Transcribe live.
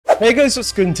Hey guys,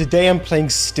 what's good? And today I'm playing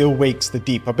Still Wakes the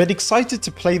Deep. I've been excited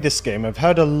to play this game. I've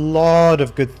heard a lot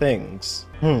of good things.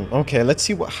 Okay, let's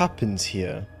see what happens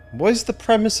here. What is the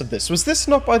premise of this? Was this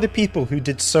not by the people who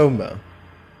did Soma?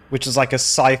 Which is like a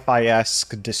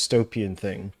sci-fi-esque dystopian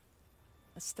thing.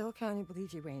 I still can't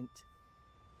believe you went.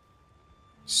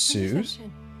 Suze?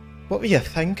 What were you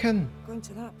thinking? Going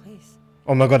to that place.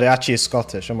 Oh my god, it actually is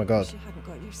Scottish. Oh my god. You hadn't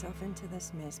got yourself into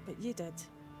this mess, but you did.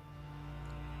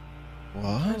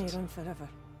 What? Can you run forever?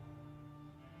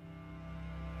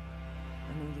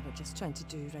 I know you were just trying to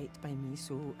do right by me,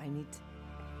 so I need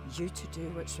you to do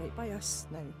what's right by us.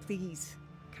 Now, please,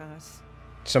 Kaz.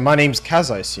 So my name's Kaz,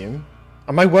 I assume.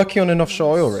 Am I working on an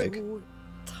offshore oil rig? I'm so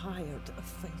tired of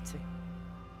fighting.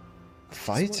 I just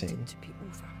Fighting? want it to be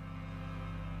over.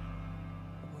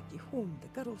 I want you home.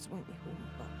 The girls want you home,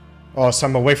 but Oh, so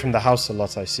I'm away from the house a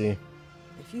lot, I see.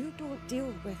 if you don't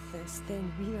deal with this, then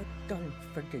we are done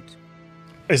for good.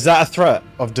 Is that a threat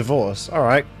of divorce?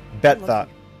 Alright, bet Love that.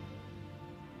 you.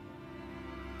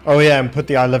 Oh yeah, and put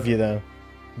the I love you there.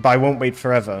 But I won't wait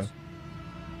forever.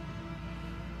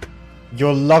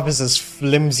 Your love is as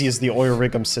flimsy as the oil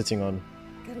rig I'm sitting on.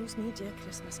 Girls need you a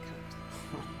Christmas card.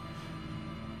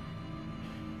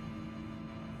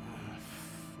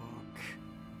 Fuck.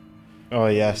 Oh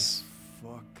yes.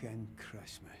 Fucking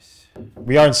Christmas.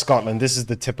 We are in Scotland, this is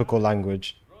the typical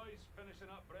language. Roy's finishing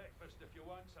up breakfast if you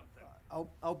want something.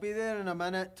 I'll be there in a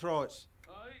minute, Trots.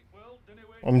 Aye, well, dinna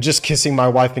wait. I'm just kissing my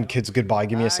wife and kids goodbye,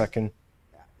 give me Aye. a second.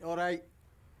 Alright.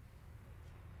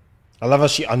 I love how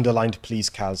she underlined please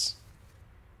Kaz.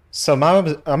 So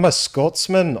I'm a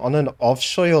Scotsman on an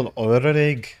offshore oil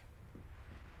rig.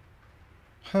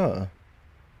 Huh.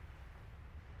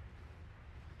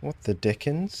 What the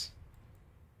dickens?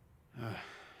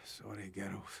 Sorry,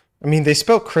 girls. I mean, they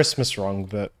spelled Christmas wrong,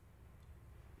 but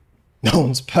no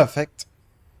one's perfect.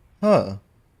 Huh.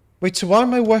 Wait, so why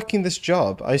am I working this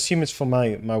job? I assume it's for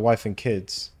my wife and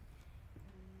kids.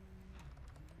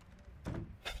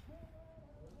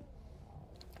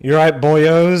 You right,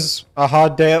 boyos? A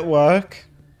hard day at work?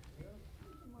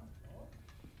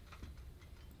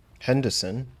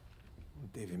 Henderson?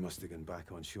 Davey must have gone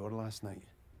back on shore last night.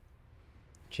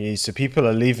 Jeez, so people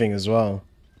are leaving as well.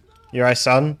 You right,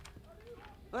 son?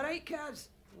 Alright, Kaz.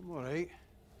 I'm alright.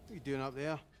 What are you doing up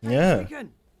there? Yeah.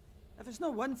 Again. If it's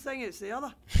not one thing, it's the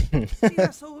other. See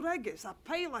this whole rig? It's a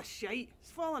pile of shite.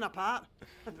 It's falling apart.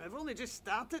 And we've only just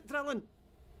started drilling.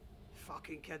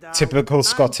 Fucking kid Al. Typical And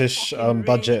Scottish, fucking Ray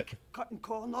budget. Cutting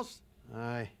corners.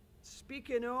 Aye.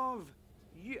 Speaking of,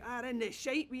 you are in the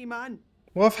shite, wee man.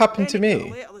 What have happened to Benny got a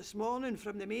me? letter this morning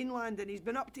from the mainland and he's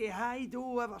been up to high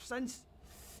dough ever since.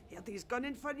 Heard he's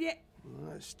gunning for you.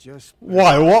 Well, that's just...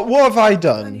 Why? What have I I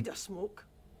done? need a smoke.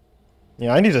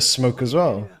 Yeah, I need a smoke as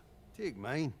well. Take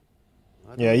mine.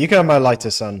 Yeah, you can have my lighter,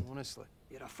 son. Honestly.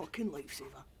 You're a fucking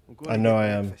lifesaver. I'm going I to know get I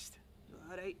am. breakfast.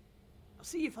 Alright. I'll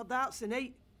see you for darts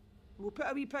tonight. We'll put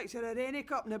a wee picture of Rennick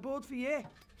up on the board for you.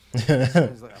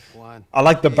 Sounds like a plan. I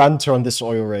like the banter on this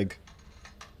oil rig.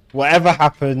 Whatever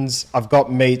happens, I've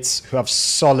got mates who have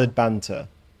solid banter.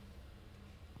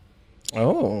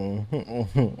 Oh.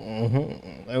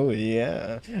 Oh,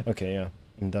 yeah. Okay, yeah.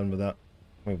 I'm done with that.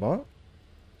 Wait, what?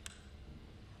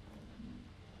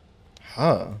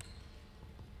 Huh.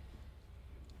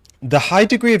 The high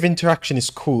degree of interaction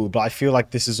is cool, but I feel like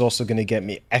this is also going to get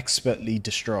me expertly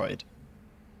destroyed.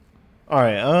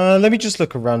 Alright, let me just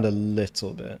look around a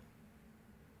little bit.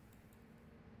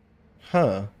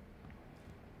 Huh.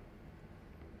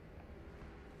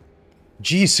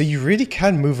 Geez, so you really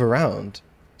can move around.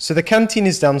 So the canteen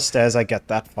is downstairs, I get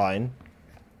that, fine.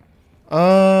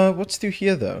 What's through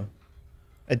here, though?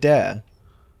 Adair.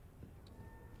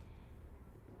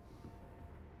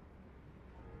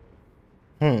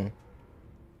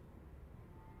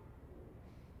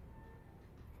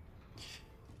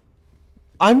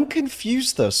 I'm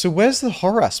confused, though. So where's the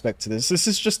horror aspect to this? This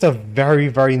is just a very,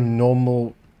 very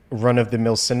normal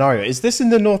run-of-the-mill scenario. Is this in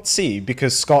the North Sea?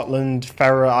 Because Scotland,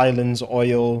 Faroe Islands,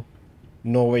 oil,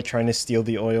 Norway trying to steal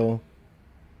the oil.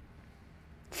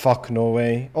 Fuck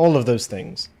Norway. All of those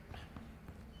things.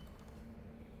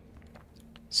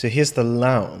 So here's the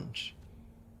lounge.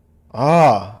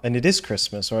 Ah, and it is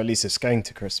Christmas, or at least it's going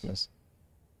to Christmas.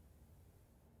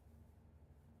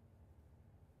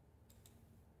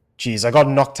 Jeez, I got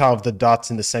knocked out of the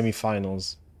darts in the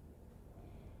semi-finals.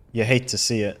 You hate to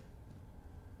see it.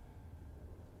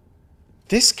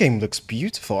 This game looks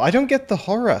beautiful. I don't get the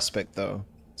horror aspect, though.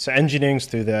 So engineering's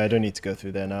through there. I don't need to go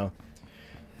through there now.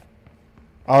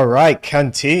 Alright,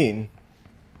 canteen.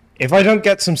 If I don't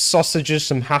get some sausages,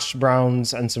 some hash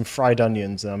browns, and some fried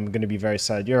onions, then I'm going to be very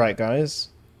sad. You're right, guys.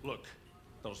 Look,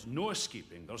 There's no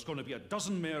escaping. There's going to be a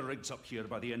dozen more rigs up here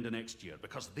by the end of next year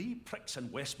because they pricks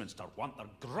in Westminster want their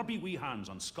grubby wee hands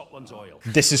on Scotland's oil.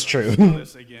 This is true.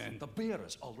 This again. The bear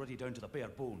is already down to the bare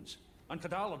bones, and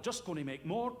Cadal are just going to make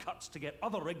more cuts to get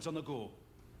other rigs on the go.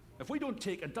 If we don't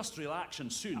take industrial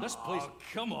action soon, this place... Oh,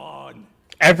 come on!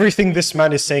 Everything this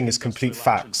man is saying is complete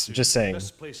facts. Just saying. This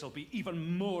place will be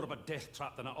even more of a death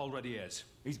trap than it already is.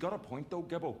 He's got a point though,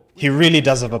 Gibbo. He really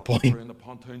does have a point. We're in the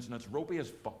pontoons and it's ropey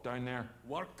as fuck down there.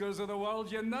 Workers of the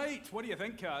world unite. What do you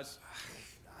think, Kaz?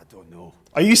 I don't know.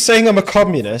 Are you saying I'm a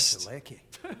communist?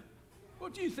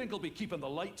 What do you think will be keeping the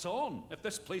lights on if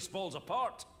this place falls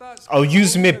apart? I'll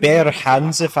use my bare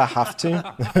hands if I have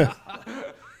to.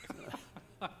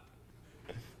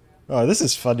 Oh, this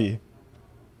is funny.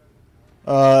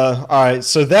 Alright,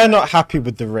 so they're not happy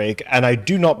with the rig, and I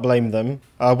do not blame them.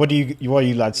 What are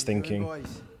you lads thinking?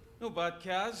 No bad,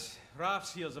 Kaz.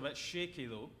 Raf's here's a bit shaky,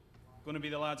 though. Going to be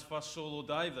the lad's first solo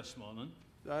dive this morning.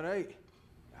 Alright.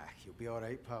 He'll be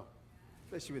alright, pal.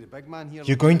 Especially with the big man here.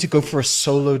 You're going to go for a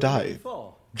solo dive?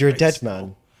 You're a dead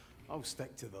man. I'll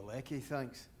stick to the lecky,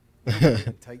 thanks.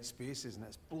 Tight spaces and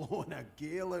it's blowing a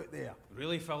gale out there.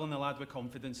 Really filling the lad with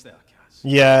confidence there, Kaz.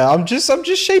 Yeah, I'm just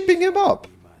shaping him up.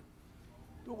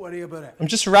 Don't worry about it. I'm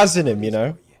just razzing him, you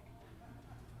know?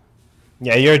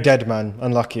 Yeah, you're a dead man.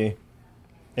 Unlucky.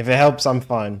 If it helps, I'm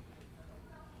fine.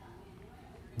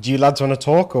 Do you lads want to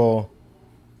talk, or...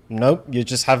 Nope, you're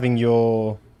just having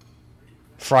your...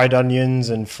 fried onions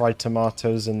and fried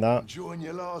tomatoes and that. Enjoying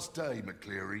your last day,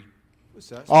 McCleary? What's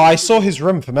that? Oh, I saw his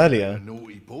room from A earlier.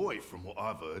 naughty boy, from what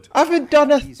I've heard. I haven't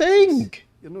done a thing!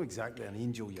 You're not exactly an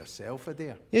angel yourself,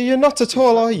 Adair. Yeah, you're not at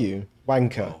all, are you?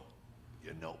 Wanker.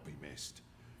 You're not be missed.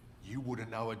 You wouldn't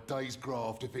know a day's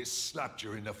graft if it slapped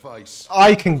you in the face.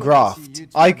 I can graft.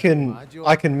 I can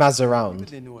mazz You around.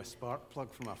 wouldn't know a spark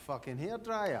plug from a fucking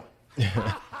hairdryer.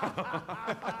 Yeah,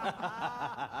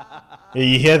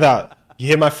 you hear that? You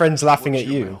hear my friends laughing Watch at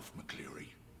your you? mouth, McCleary.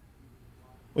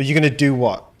 Well, you're gonna do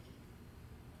what?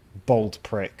 Bold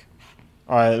prick.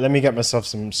 Alright, let me get myself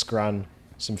some scran.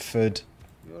 Some food.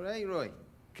 You alright, Roy?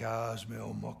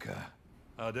 Casmil Mucker.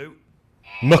 I do.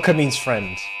 Mucker means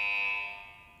friend.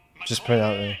 Just put it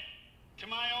out there. To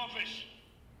my office.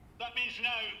 That means now,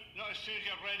 not as soon as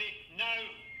you're ready. Now.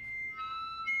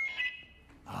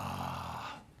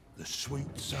 The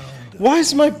sweet sound. Why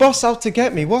is my boss out to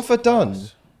get me? What have I done?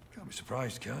 Can't be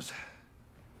surprised, Kaz.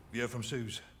 You heard from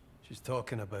Suze? She's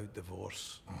talking about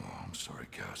divorce. Oh, I'm sorry,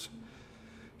 Kaz.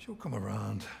 She'll come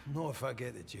around. Not if I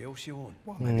get the jail, she won't.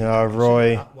 No,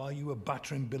 Roy. While you were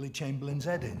battering Billy Chamberlain's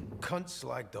head in. Cunt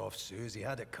slagged off Susie,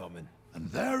 had it coming. And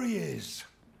there he is.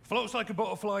 Floats like a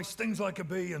butterfly, stings like a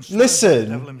bee, and Listen. like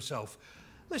the devil himself.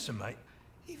 Listen, mate.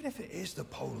 Even if it is the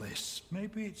police,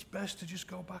 maybe it's best to just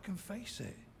go back and face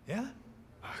it. Yeah?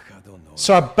 Ugh, I don't know.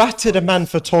 So I battered a man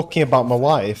for talking about my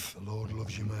wife. The Lord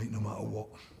loves you, mate, no matter what.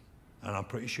 And I'm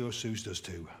pretty sure Suze does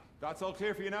too. That's all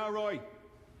clear for you now, Roy.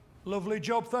 Lovely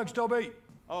job, thanks, Dobby.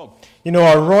 Oh, You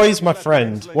know, Roy's my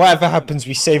friend. Whatever happens,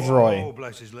 we save Oh, Roy.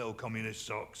 bless his little communist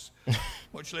socks.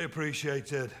 Muchly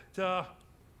appreciated. Ta.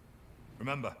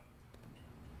 Remember,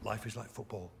 life is like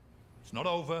football. It's not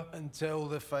over. Until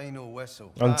the final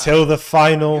whistle. Until the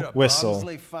final You're a whistle.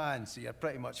 Barnsley fan, so you're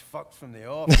pretty much fucked from the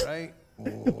off, right?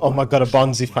 Oh my god, a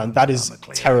Bonzi fan. That is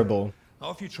terrible.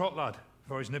 Off you trot, lad,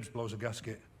 before his nibs blows a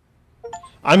gasket.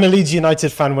 I'm a Leeds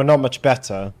United fan. We're not much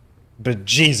better. But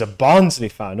geez, a Barnsley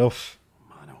fan. Oof.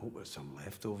 Man, I hope there's some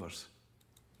leftovers.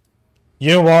 You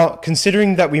know what?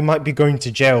 Considering that we might be going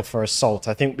to jail for assault,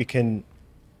 I think we can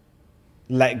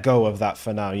let go of that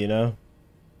for now, you know?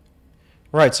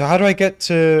 Right, so how do I get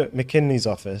to McKinley's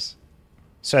office?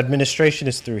 So administration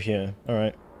is through here.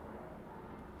 Alright.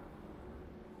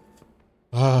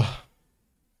 I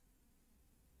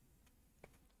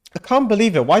can't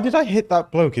believe it. Why did I hit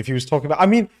that bloke if he was talking about... I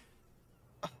mean,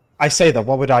 I say that.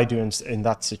 What would I do in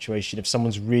that situation if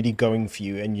someone's really going for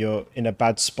you and you're in a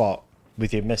bad spot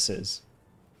with your missus?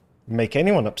 Make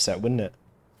anyone upset, wouldn't it?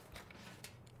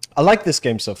 I like this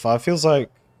game so far. It feels like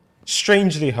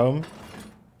strangely home.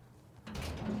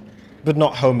 But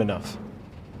not home enough.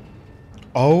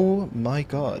 Oh my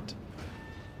god.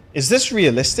 Is this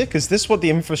realistic? Is this what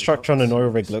the infrastructure on an oil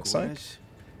rig looks like?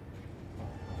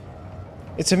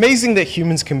 It's amazing that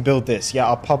humans can build this, yet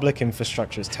our public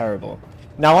infrastructure is terrible.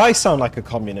 Now I sound like a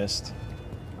communist.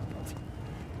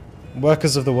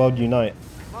 Workers of the world unite.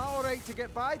 Am I alright to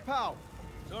get by, pal?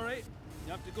 It's alright.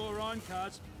 You have to go around,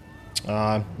 Kaz.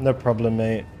 No problem,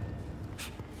 mate.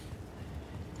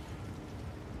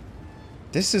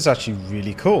 This is actually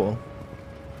really cool.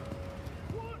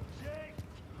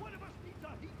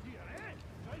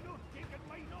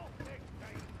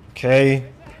 Okay.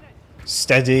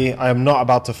 Steady. I am not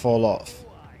about to fall off.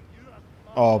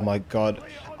 Oh my god.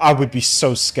 I would be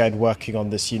so scared working on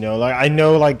this, you know? Like, I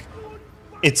know, like,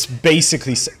 it's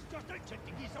basically...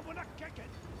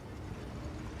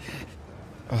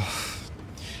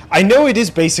 I know it is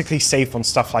basically safe on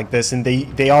stuff like this, and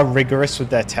they are rigorous with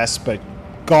their tests, but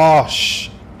gosh.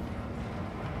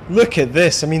 Look at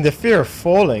this. I mean, the fear of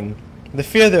falling. The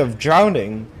fear of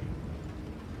drowning.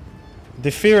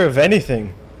 The fear of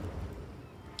anything.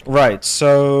 Right,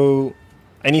 so...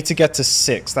 I need to get to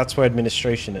 6. That's where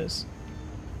administration is.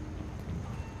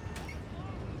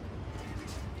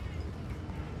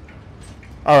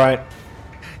 Alright.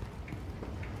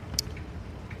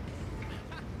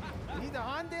 Need a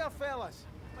hand there, fellas?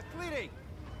 McCleary?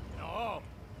 No,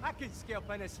 I can scalp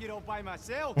in this here all by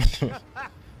myself.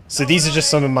 So these are just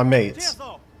some of my mates.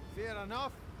 Fair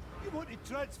enough. You want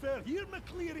to transfer here,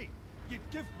 McCleary? You'd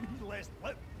give me less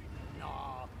lip.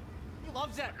 No, he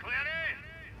loves it. Clary,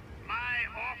 my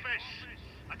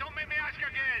office. Don't make me ask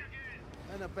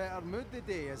again. In a better mood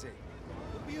today, is he?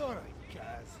 It'll be alright,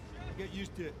 Kaz. Get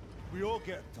used to it. We all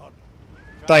get a turn.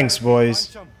 Thanks,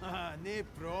 boys. No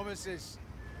promises.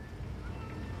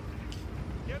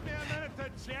 Give me a minute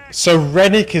to check. So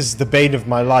Rennick is the bane of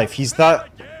my life. He's that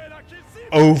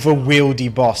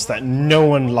over-wieldy boss that no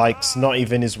one likes, not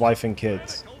even his wife and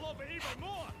kids.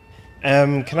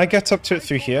 Can I get up to it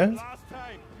through here? Last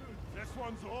time. This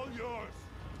one's all yours.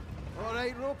 All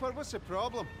right, Roper, what's the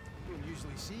problem? Don't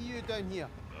usually see you down here.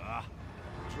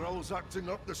 Drill's acting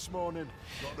up this morning.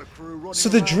 Got the crew running So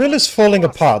the around drill like is falling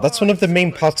sparks. apart. That's one of the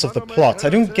main parts of the plot. I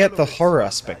don't get the horror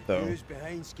aspect, though. Who's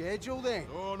behind schedule then?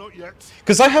 Oh, not yet.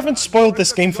 Because I haven't spoiled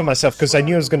this game for myself because I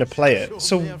knew I was going to play it.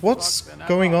 So what's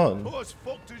going on? Not as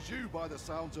fucked as you by the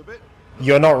sounds of it.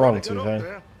 You're not wrong, Get up Tuve.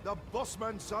 there. The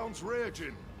bossman sounds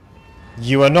raging.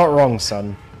 You are not wrong,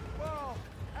 son. Well,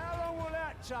 how long will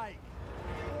that take?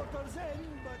 Quarters in,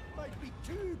 but might be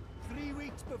 2-3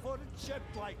 weeks before it's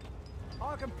shipped, like.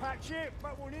 I can patch it,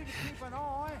 but we'll need to keep an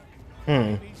eye.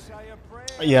 Maybe say a prayer.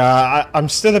 Yeah, I'm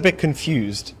still a bit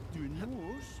confused. Do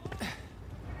knows?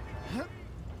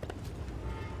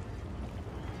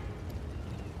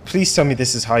 Please tell me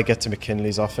this is how I get to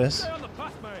McKinley's office. Stay on the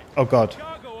path, mate. Oh god.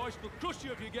 Cargo ice will crush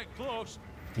you if you get close.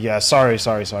 Yeah, sorry.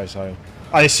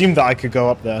 I assumed that I could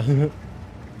go up there.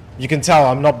 You can tell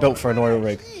I'm not built for an oil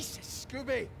rig. Jesus,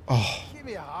 Scooby. Oh, Give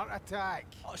me a heart attack.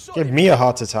 give me a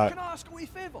heart attack. Can I ask a wee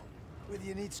favour? What do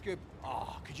you need, Scoop?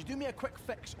 Oh, could you do me a quick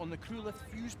fix on the crew lift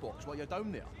fuse box while you're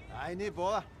down there? Aye, no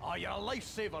bother. Oh, you're a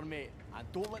lifesaver, mate. And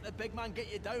don't let the big man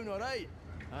get you down, alright?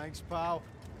 Thanks, pal.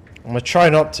 I'm gonna try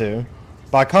not to,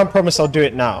 but I can't promise I'll do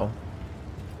it now.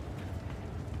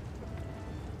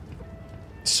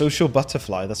 Social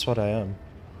butterfly, that's what I am.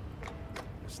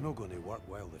 It's not going to work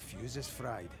while the fuse is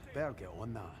fried. Better get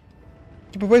on that.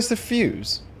 Yeah, but where's the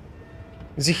fuse?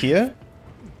 Is he here?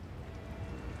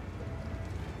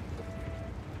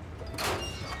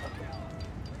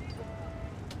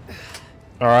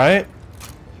 Alright.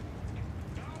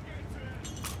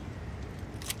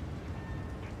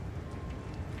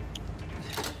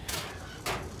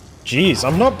 Jeez,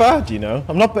 I'm not bad, you know.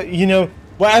 I'm not bad, you know.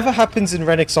 Whatever happens in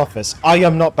Rennick's office, I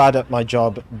am not bad at my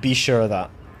job. Be sure of that.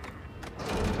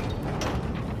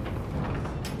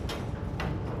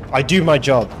 I do my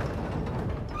job.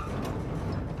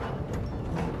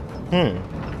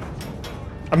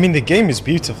 I mean, the game is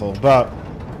beautiful, but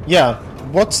yeah,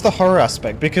 what's the horror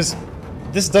aspect? Because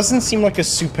this doesn't seem like a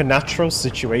supernatural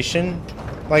situation.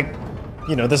 Like,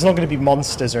 you know, there's not going to be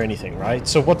monsters or anything, right?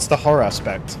 So what's the horror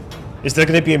aspect? Is there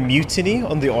going to be a mutiny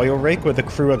on the oil rig where the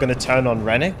crew are going to turn on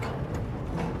Rennick?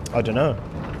 I don't know.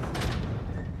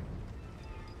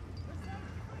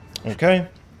 Okay.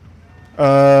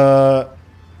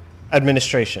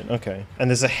 Administration, okay. And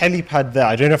there's a helipad there.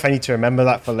 I don't know if I need to remember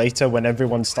that for later when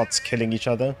everyone starts killing each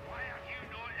other.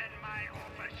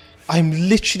 I'm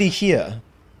literally here.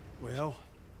 Well,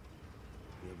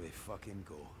 here we fucking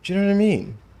go. Do you know what I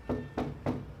mean?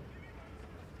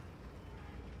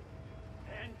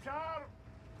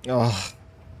 Oh.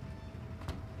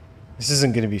 This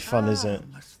isn't going to be fun, is it?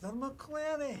 Mr.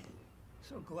 McClary.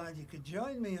 So glad you could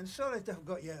join me, and sorry to have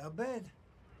got you out of bed.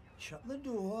 Shut the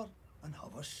door and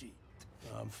have a seat.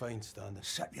 I'm fine standing.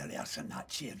 Sit your ass in that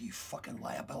chair, you fucking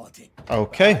liability.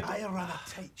 Okay. I run a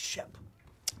tight ship.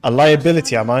 A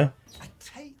liability, am I? A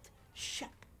tight ship.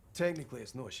 Technically,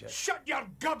 it's no shit. Shut your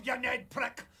gob, you Ned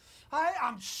prick! I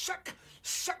am sick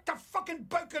to fucking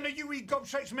bouking of you wee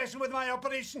gobshites messing with my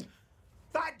operation.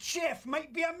 That chef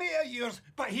might be a mate of yours,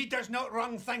 but he does not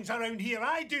run things around here.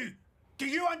 I do. Do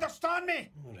you understand me?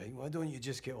 All right, why don't you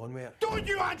just get on with it? Don't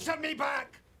you answer me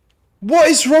back! What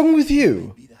is wrong with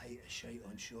you? Be the height of shite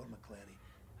on shore, McClary.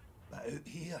 But out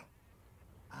here,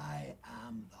 I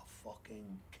am the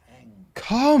fucking king.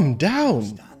 Calm down.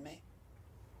 Understand me?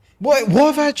 What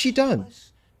have I actually done?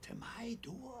 To my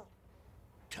door.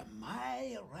 To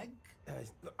my rig.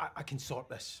 Look, I can sort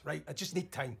this, right? I just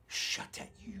need time. Shut it,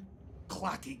 you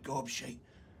clatty gobshite.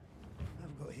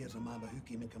 I've got here's a man who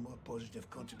can make a more positive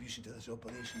contribution to this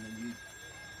operation than you.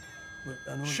 Look,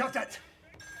 I know. Shut it!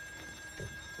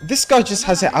 This guy just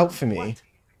has it out for me.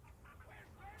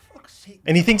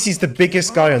 And he thinks he's the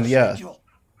biggest guy on the earth.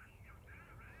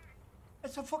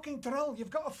 It's a fucking drill. You've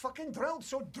got a fucking drill,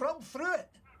 so drill through it.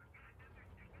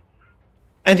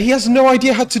 And he has no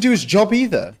idea how to do his job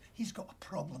either. He's got a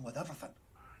problem with everything.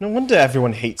 No wonder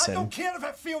everyone hates I him. don't care if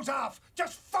it feels off.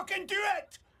 Just fucking do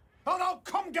it! Or I'll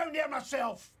come down there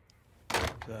myself. Is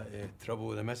that trouble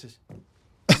with the missus?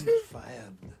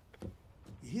 Fired.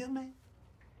 You hear me?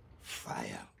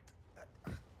 Fired.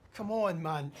 Come on,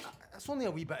 man. It's only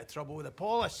a wee bit of trouble with the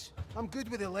polish. I'm good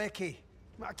with the lecky.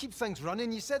 I keep things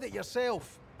running. You said it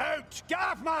yourself. Out! Get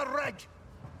off my rig!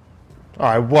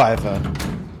 Alright, whatever.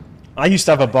 I used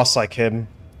to have a boss like him.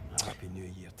 Happy New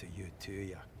Year to you too,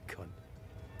 you cunt.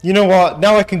 You know what?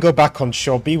 Now I can go back on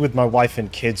shore, be with my wife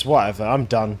and kids, whatever. I'm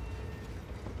done.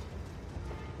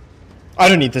 I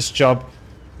don't need this job.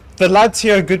 The lads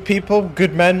here are good people,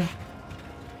 good men.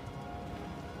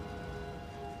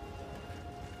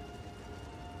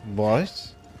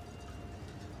 What?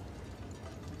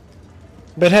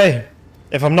 But hey,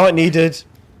 if I'm not needed,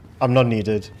 I'm not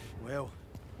needed. Well,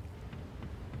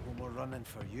 no more running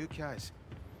for you, Kaz.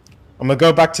 I'm gonna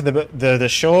go back to the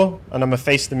shore and I'm gonna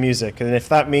face the music. And if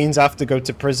that means I have to go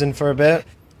to prison for a bit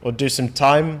or do some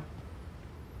time,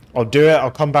 I'll do it.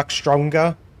 I'll come back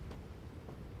stronger.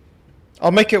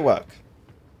 I'll make it work.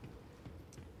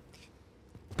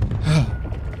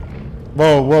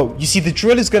 Whoa, whoa. You see, the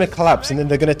drill is gonna collapse and then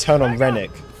they're gonna turn on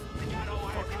Rennick.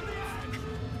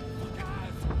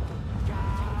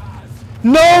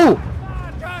 No!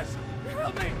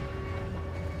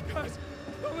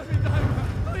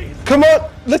 Come on,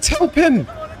 let's help him.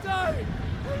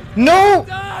 No!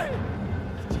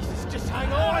 Jesus, just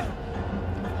hang on!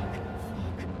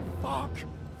 Fuck!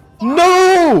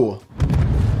 No!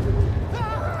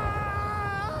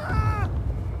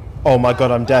 Oh my god,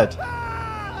 I'm dead.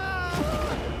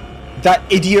 That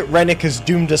idiot Rennick has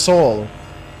doomed us all.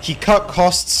 He cut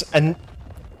costs and...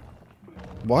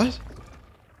 What?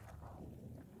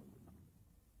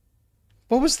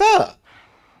 What was that?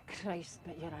 Christ,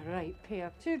 but you're a right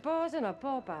pair. 2 bars and a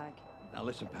ball bag. Now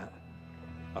listen, Pat.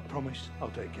 I promise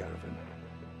I'll take care of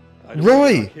him.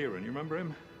 Roy! Kieran, you remember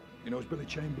him? He knows Billy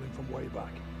Chamberlain from way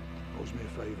back. Owes me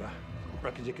a favour.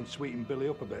 Reckons he can sweeten Billy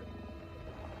up a bit.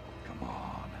 Come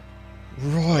on.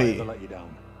 Roy. I'll let you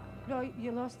down. Roy,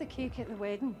 you lost the cake at the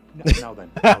wedding. Now then.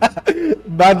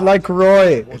 Bad like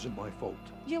Roy. It wasn't my fault.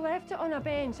 You left it on a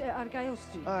bench at Argyle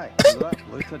Street. Aye, that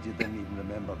Luther, you didn't even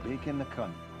remember baking the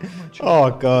cunt.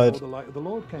 Oh god. Before the light of the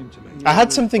Lord came to me. I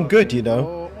had something good, you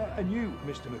know. And you,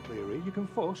 Mr. McCleary, you can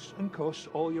fuss and cuss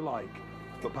all you like.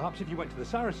 But perhaps if you went to the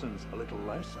Saracens a little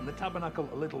less and the Tabernacle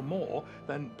a little more,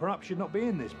 then perhaps you'd not be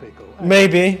in this pickle.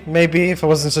 Maybe if I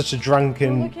wasn't such a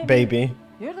drunken baby.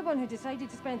 You're the one who decided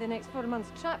to spend the next 4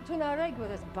 months trapped on a rig with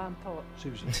this bampot.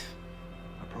 Susan,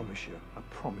 I promise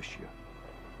you,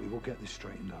 we will get this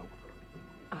straightened out.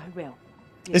 I will.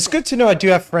 It's good to know I do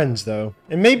have friends, though.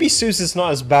 And maybe Susan's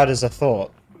not as bad as I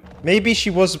thought. Maybe she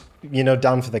was, you know,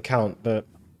 down for the count, but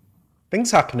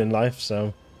things happen in life,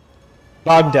 so...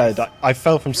 I'm dead. I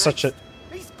fell from such a...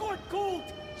 He's gone cold!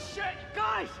 Shit,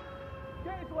 guys!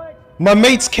 Get his legs! My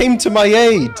mates came to my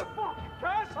aid!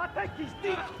 I think he's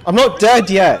dead! I'm not dead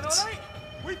yet!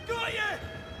 We've got you!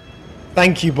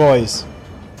 Thank you, boys.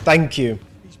 Thank you.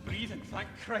 He's breathing, thank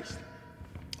Christ.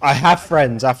 I have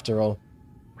friends, after all.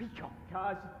 Wake up,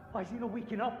 Kaz. Why is he not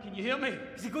waking up? Can you hear me?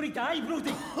 Is he going to die,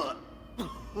 Brody?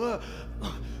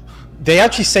 They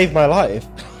actually saved my life.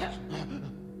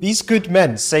 These good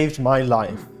men saved my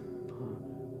life.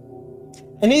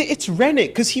 And it's Rennick,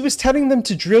 because he was telling them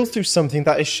to drill through something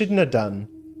that I shouldn't have done.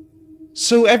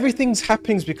 So everything's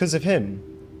happening because of him.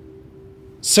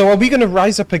 So are we going to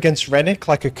rise up against Rennick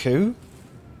like a coup?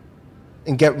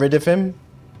 And get rid of him?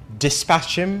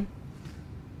 Dispatch him?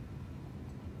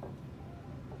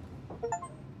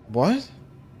 What?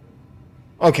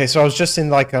 Okay, so I was just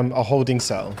in like a holding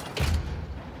cell.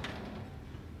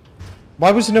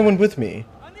 Why was no one with me?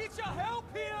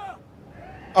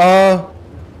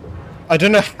 I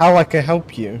don't know how I can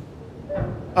help you.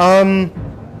 Alright,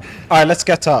 let's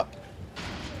get up.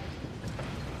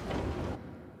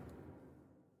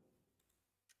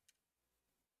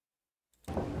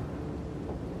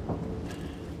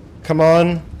 Come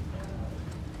on.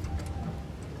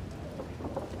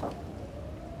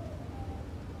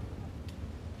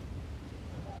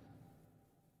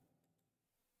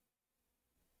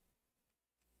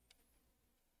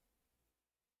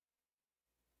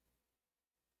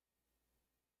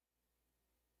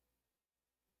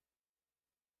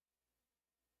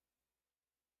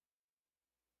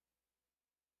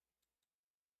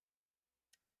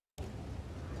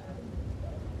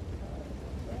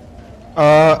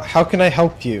 How can I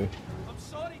help you? I'm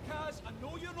sorry, Kaz. I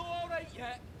know you're not alright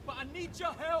yet, but I need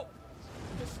your help.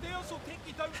 The stairs will take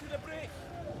you down to the break.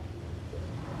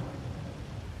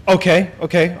 Okay,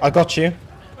 okay, I got you.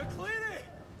 McCleary!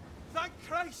 Thank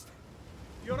Christ!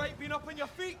 You alright being up on your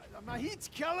feet? My heat's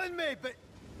killing me, but...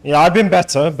 Yeah, I've been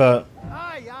better, but...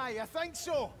 Aye, I think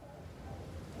so.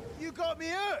 You got me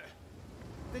out.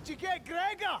 Did you get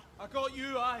Gregor? I got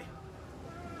you, aye.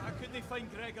 I couldn't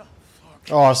find Gregor.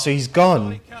 Oh, so he's gone.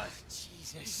 Sorry, Kaz.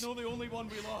 Jesus. He's not the only one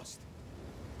we lost.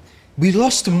 We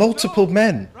lost multiple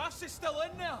men. Rass is still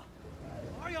in there.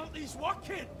 Why aren't these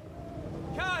working?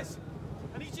 Kaz,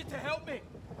 I need you to help me.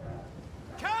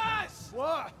 Kaz!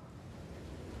 What?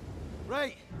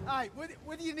 Right, aye,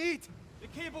 what do you need? The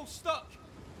cable's stuck.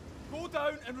 Go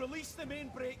down and release the main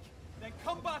brake, then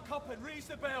come back up and raise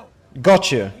the bell.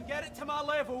 Gotcha. If I can get it to my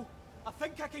level, I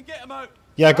think I can get him out.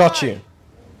 Yeah, I got you.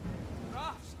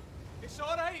 Raffs, it's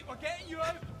alright, we're getting you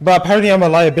out. But apparently I'm a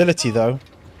liability, though.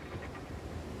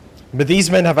 But these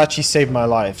men have actually saved my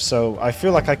life, so I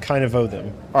feel like I kind of owe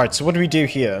them. Alright, so what do we do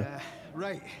here?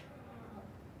 Right.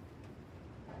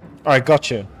 Alright,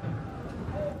 gotcha.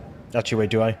 Actually, wait,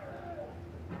 do I?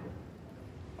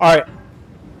 Alright.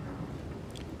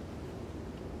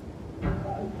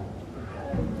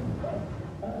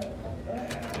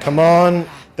 Come on.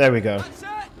 There we go. That's it.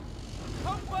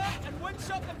 Come back and winch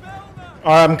up the bell now.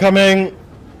 Alright, I'm coming.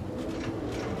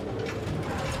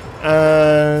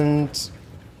 And...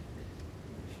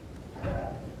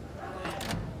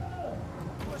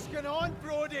 What's going on,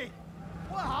 Brody?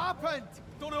 What happened?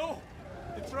 Don't know.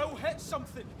 The drill hit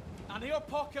something. An air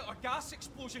pocket or gas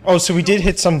explosion. Oh, so we did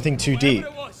hit something too deep.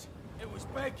 It was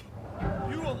big.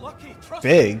 You were lucky, trust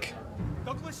Big? me.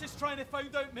 Douglas is trying to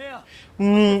find out more.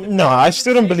 No, I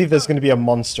still don't believe there's going to be a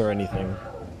monster or anything.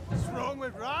 What's wrong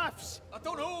with Raffs? I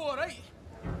don't know, alright.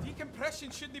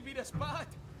 Decompression shouldn't be this bad.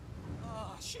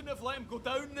 I shouldn't have let him go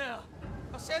down there.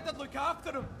 I said I'd look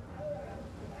after him.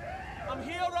 I'm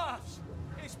here, Raffs.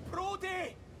 It's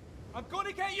Brody. I'm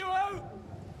gonna get you out.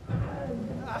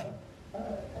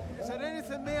 Is there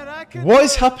anything more I can What do?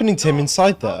 is happening to him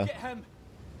inside I'll there? get him.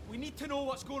 We need to know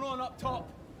what's going on up top.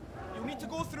 You'll need to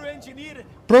go through engineering.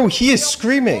 Bro, he is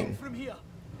screaming. From here.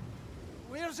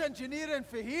 Where's engineering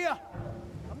for here?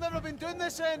 I've never been doing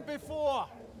this end before.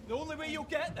 The only way you'll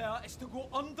get there is to go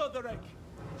under the rig.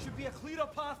 Should be a clearer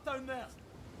path down there.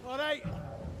 All right,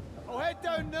 I'll head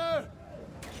down now.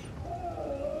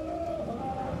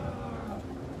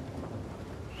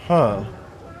 Huh.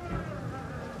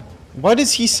 Why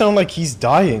does he sound like he's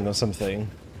dying or something?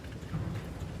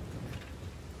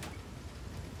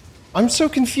 I'm so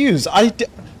confused.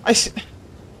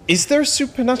 Is there a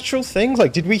supernatural thing?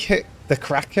 Like, did we hit the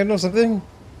Kraken or something?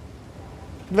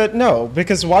 But no,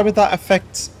 because why would that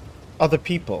affect other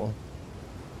people?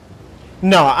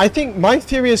 No, I think my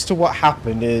theory as to what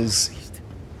happened is...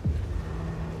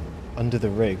 Under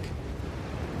the rig.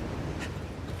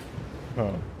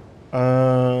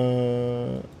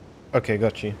 Oh. Okay,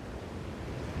 got you.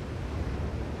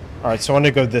 Alright, so I want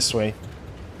to go this way.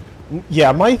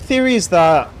 Yeah, my theory is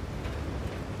that...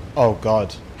 Oh,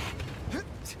 God.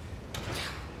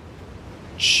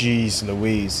 Jeez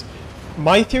Louise.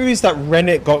 My theory is that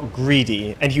Rennet got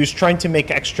greedy, and he was trying to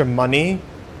make extra money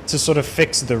to sort of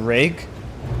fix the rig.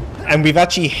 And we've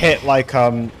actually hit, like,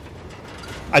 I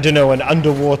don't know, an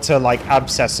underwater, like,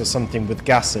 abscess or something with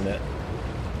gas in it.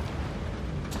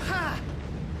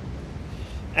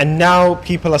 And now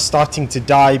people are starting to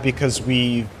die because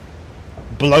we've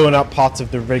blown up part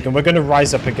of the rig, and we're going to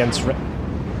rise up against...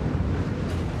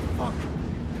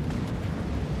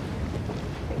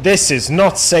 This is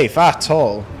not safe at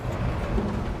all.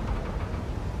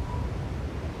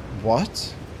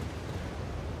 What?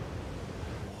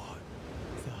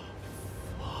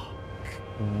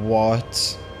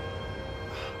 What?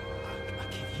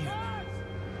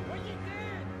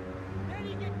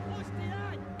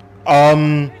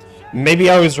 Maybe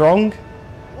I was wrong?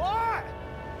 What?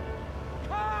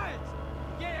 Guys!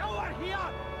 Get over here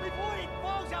before it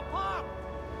falls apart!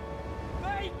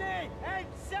 Find me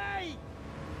inside!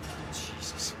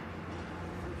 Jesus.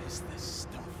 What is this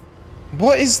stuff?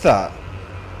 What is that?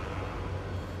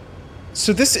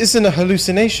 So this isn't a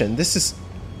hallucination, this is...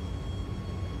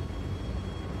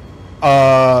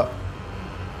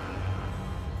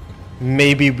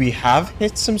 Maybe we have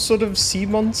hit some sort of sea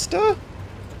monster?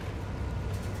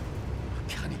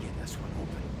 Can't get this one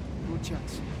open. No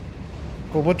chance.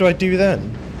 Well, what do I do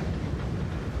then?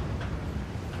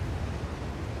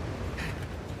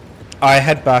 I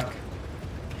head back.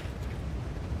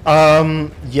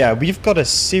 Yeah, we've got a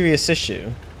serious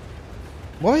issue.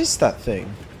 What is that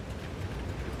thing?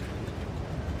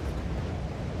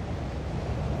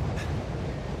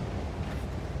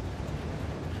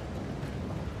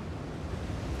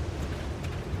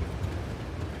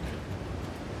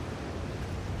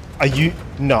 Are you?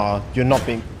 Nah, you're not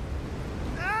being...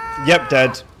 Yep,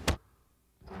 dead.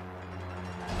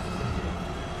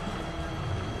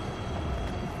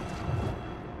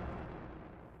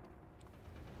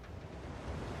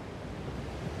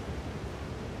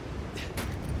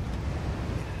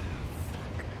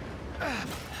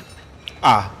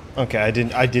 Ah, okay, I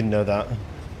didn't know that.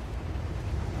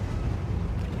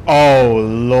 Oh,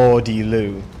 lordy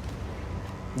Lou.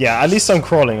 Yeah, at least I'm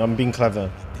crawling, I'm being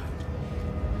clever.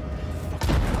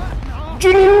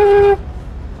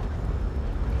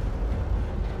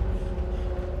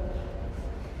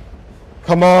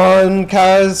 Come on,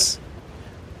 Kaz.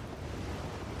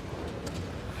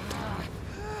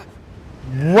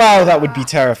 Wow, that would be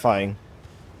terrifying.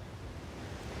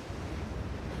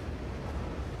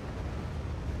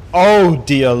 Oh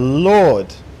dear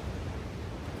Lord.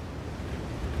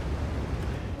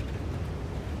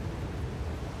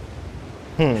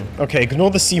 Okay, ignore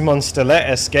the sea monster. Let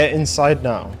us get inside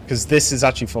now, because this is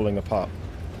actually falling apart.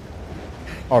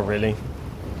 Oh, really?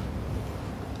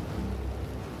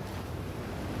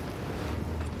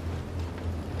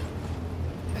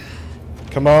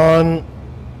 Come on.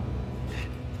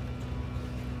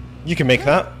 You can make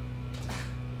that.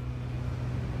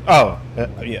 Oh,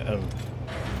 yeah.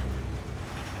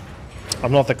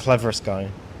 I'm not the cleverest guy.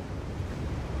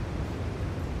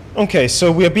 Okay,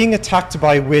 so we are being attacked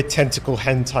by a weird tentacle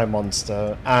hentai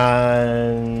monster,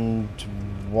 and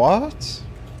what?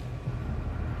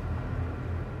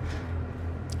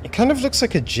 It kind of looks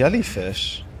like a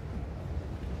jellyfish.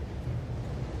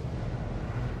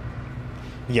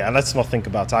 Yeah, let's not think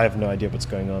about it. I have no idea what's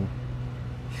going on.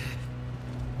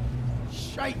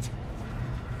 Shite!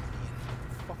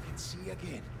 Fucking sea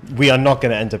again. We are not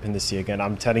going to end up in the sea again.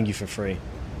 I'm telling you for free.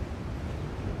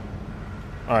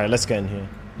 All right, let's get in here.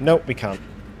 Nope, we can't.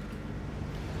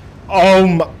 Oh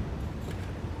my...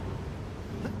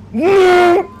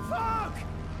 Fuck!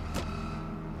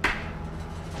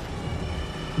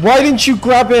 Why didn't you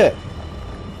grab it?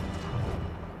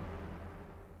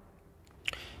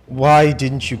 Why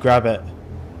didn't you grab it?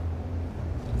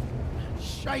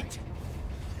 Shite!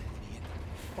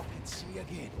 Fucking sea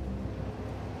again.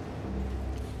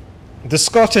 The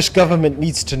Scottish government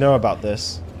needs to know about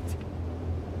this.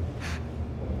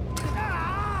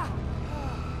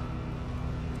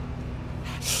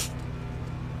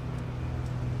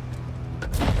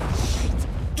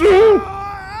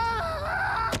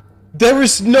 There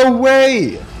is no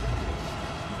way!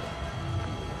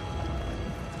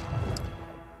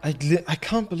 I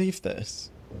can't believe this.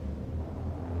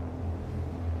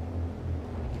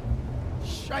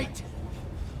 Shite!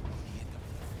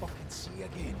 Fucking sea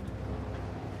again.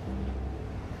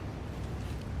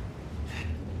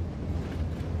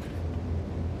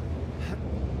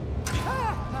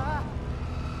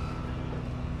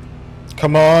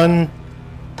 Come on.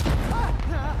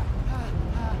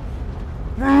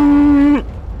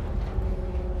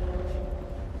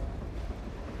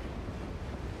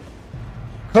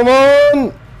 Come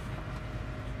on!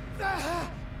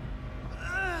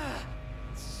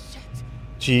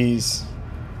 Jeez.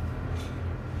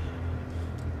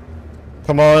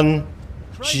 Come on.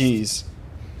 Jeez.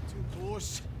 Too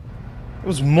close. It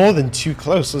was more than too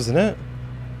close, wasn't it?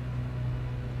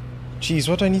 Jeez,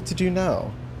 what do I need to do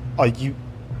now? Are you...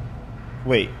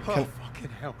 Wait. Oh, fucking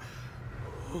hell.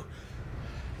 Oh,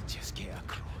 just get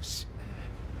across.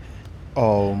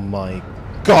 Oh my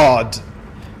god.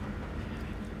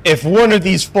 If one of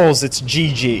these falls, it's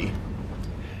GG.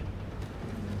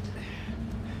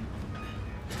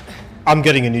 I'm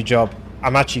getting a new job.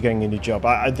 I'm actually getting a new job.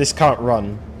 This can't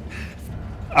run.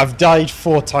 I've died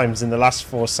 4 times in the last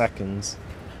 4 seconds.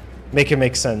 Make it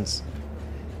make sense.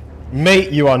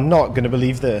 Mate, you are not going to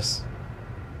believe this.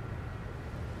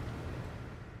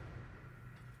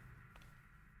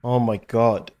 Oh my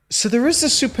god. So there is a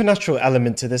supernatural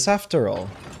element to this after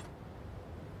all.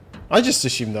 I just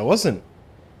assumed there wasn't.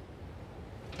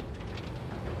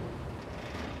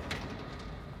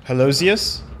 Hello,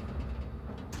 Zeus?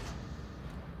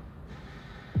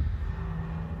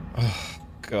 Oh,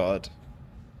 God.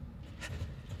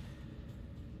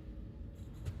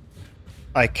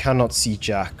 I cannot see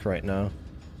Jack right now.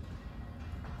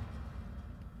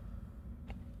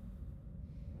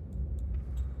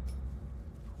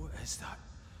 What is that?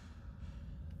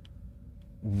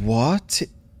 What?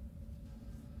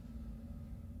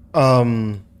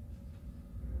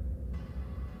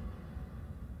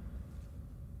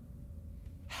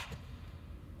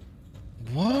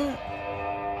 What?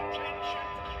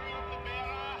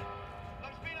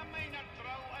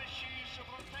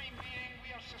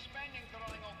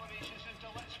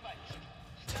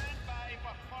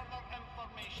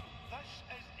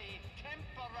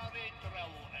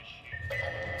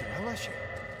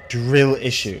 Drill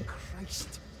issue.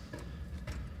 Christ.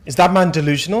 Is that man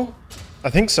delusional? I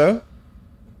think so.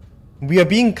 We are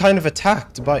being kind of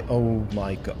attacked by... Oh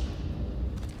my god.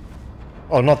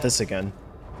 Oh, not this again.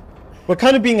 We're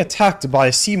kind of being attacked by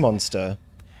a sea monster.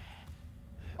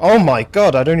 Oh my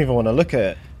god, I don't even want to look at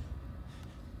it.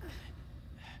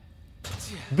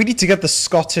 We need to get the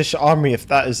Scottish army, if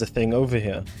that is a thing, over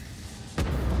here.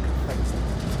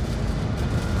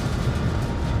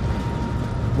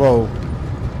 Whoa.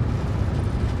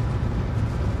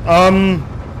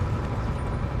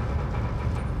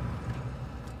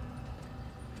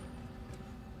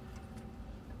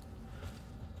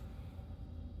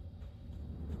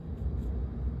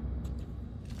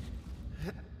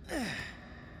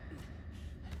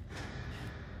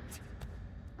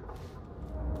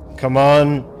 Come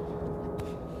on.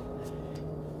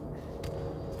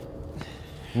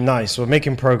 Nice, we're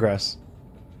making progress.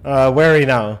 Where are you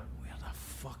now? Where the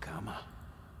fuck am I?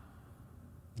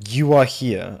 You are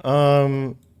here.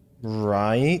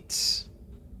 Right.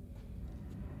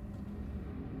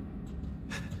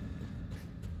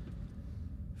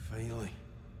 Finally,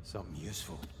 something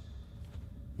useful.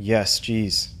 Yes,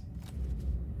 jeez.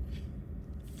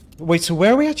 Wait, so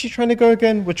where are we actually trying to go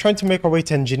again? We're trying to make our way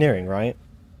to engineering, right?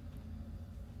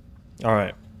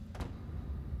 Alright.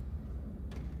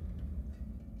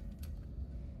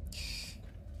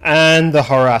 And the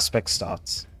horror aspect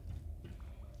starts.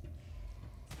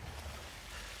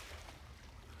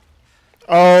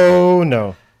 Oh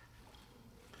no.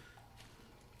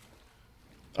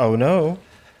 Oh no.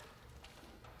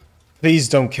 Please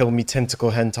don't kill me,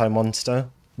 tentacle hentai monster.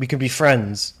 We could be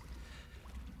friends.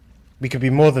 We could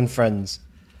be more than friends.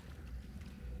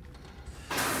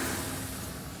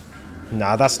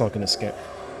 Nah, that's not gonna scare.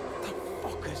 What the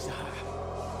fuck is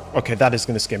that? Okay, that is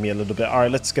gonna scare me a little bit.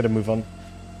 Alright, let's get a move on.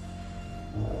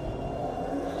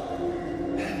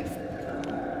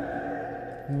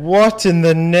 What in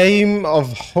the name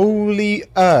of holy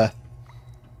earth?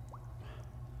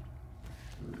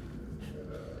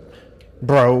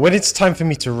 Bro, when it's time for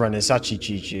me to run, it's actually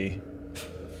GG.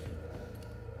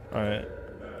 Alright.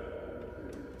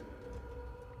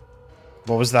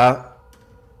 What was that?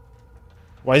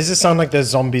 Why does it sound like there's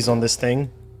zombies on this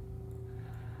thing?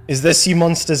 Is there sea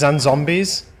monsters and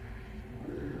zombies?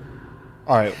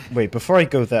 Alright, wait, before I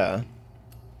go there...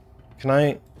 Can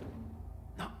I...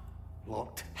 No.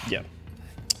 Locked. Yeah.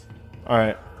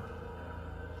 Alright.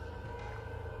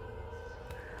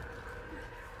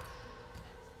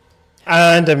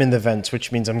 And I'm in the vent,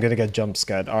 which means I'm gonna get jump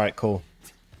scared. Alright, cool.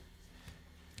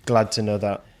 Glad to know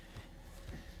that.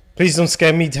 Please don't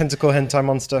scare me, tentacle hentai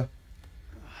monster.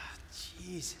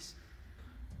 Jesus.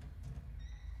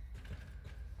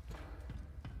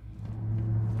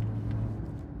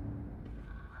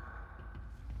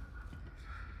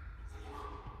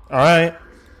 Alright.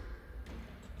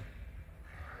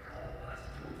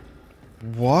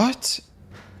 What?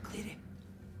 Clary.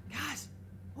 Guys,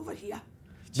 over here.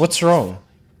 What's wrong?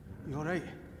 You alright?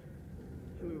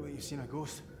 You look like you've seen a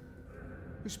ghost.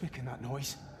 Who's making that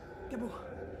noise? Gibbo.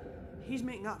 He's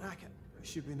making that racket.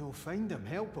 Should we no find him,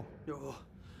 help him? No,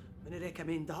 wouldn't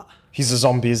recommend that. He's a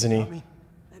zombie, isn't he?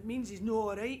 It means he's no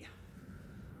alright.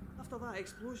 After that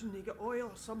explosion, he got oil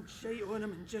or some shite on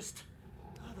him and just...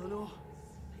 I don't know.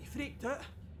 He freaked out.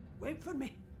 Went for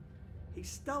me. He's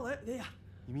still out there.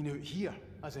 You mean out here?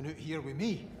 As in out here with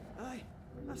me? Aye,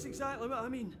 that's exactly what I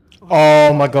mean.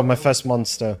 Oh my god, my first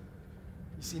monster.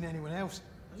 You seen anyone else?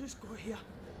 I just got here.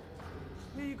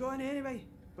 Where you going anyway?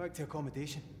 Back to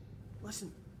accommodation.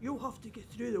 Listen, you'll have to get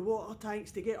through the water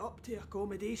tanks to get up to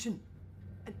accommodation.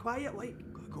 And quiet like.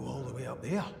 Gotta go all the way up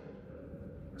there.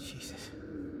 Jesus.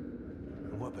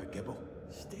 And what about Gibble?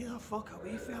 Stay the fuck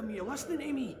away from me. You're listening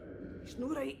to me. It's no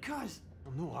right, Kaz.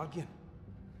 I'm not arguing.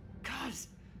 Kaz.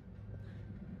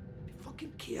 Be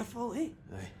fucking careful, eh?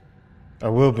 Aye. I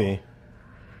will be.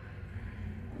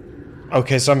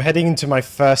 Okay, so I'm heading into my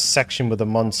first section with a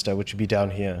monster, which would be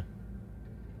down here.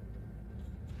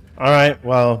 Alright,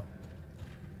 well...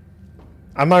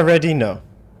 Am I ready? No.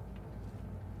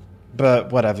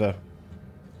 But whatever.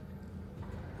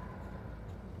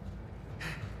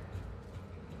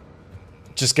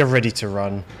 Just get ready to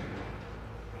run.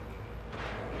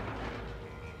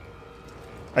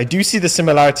 I do see the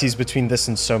similarities between this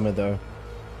and Soma, though.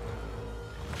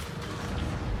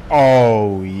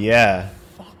 Oh, yeah.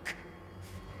 Fuck.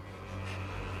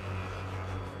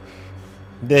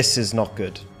 This is not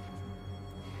good.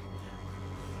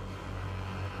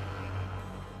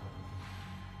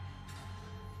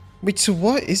 Wait, so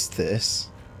what is this?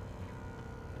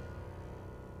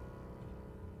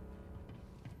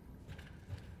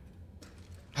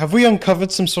 Have we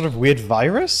uncovered some sort of weird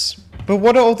virus? But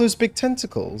what are all those big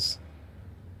tentacles?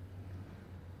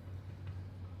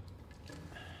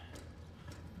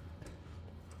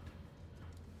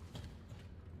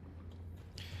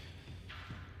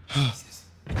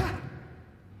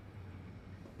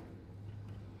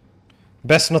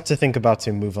 Best not to think about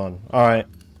it and move on. Alright.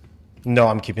 No,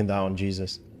 I'm keeping that on,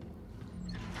 Jesus.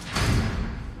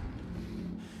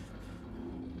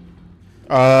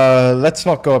 Let's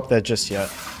not go up there just yet.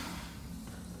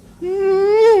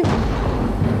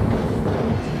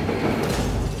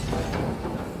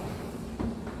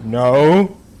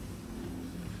 No.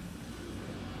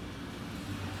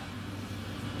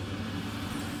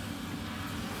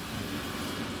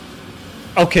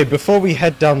 Okay, before we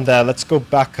head down there, let's go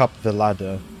back up the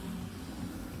ladder.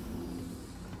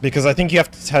 Because I think you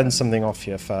have to turn something off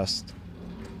here first.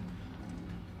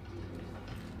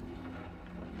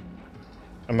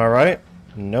 Am I right?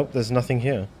 Nope, there's nothing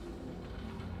here.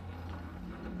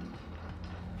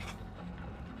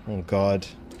 Oh god.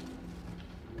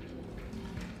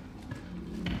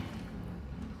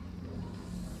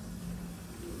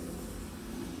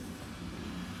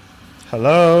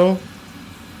 Hello?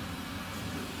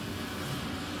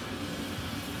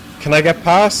 Can I get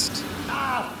past?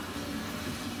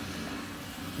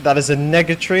 That is a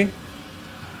negatory.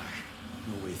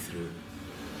 No way through.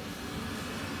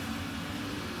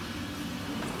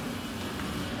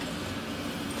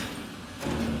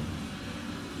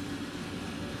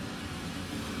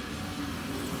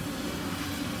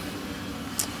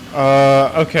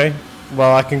 Okay.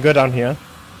 Well, I can go down here.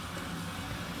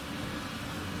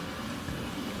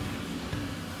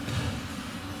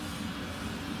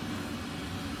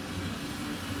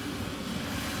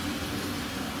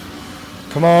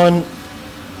 Come on.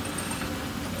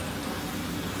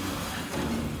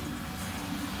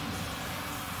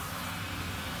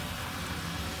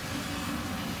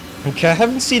 Okay, I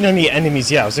haven't seen any enemies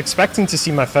yet. I was expecting to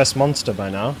see my first monster by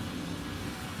now.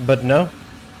 But no.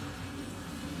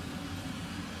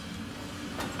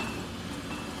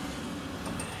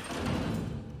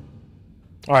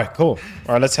 Alright, cool.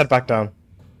 Alright, let's head back down.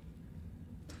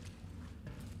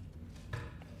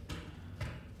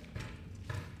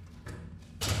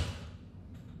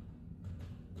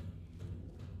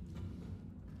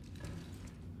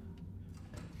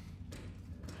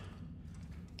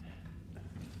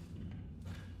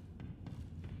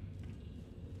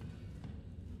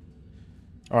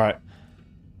 Alright.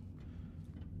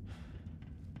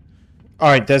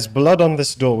 Alright, there's blood on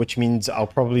this door, which means I'll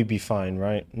probably be fine,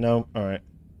 right? No? Alright.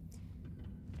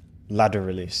 Ladder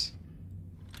release.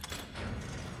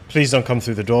 Please don't come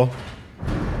through the door.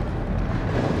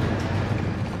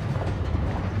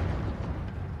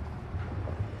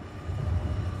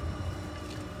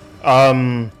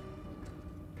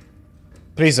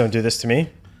 Please don't do this to me.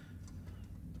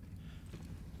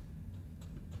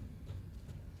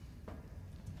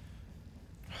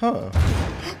 Huh.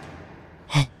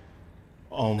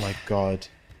 Oh my god.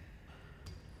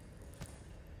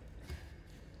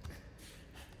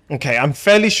 Okay, I'm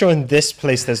fairly sure in this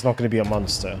place there's not going to be a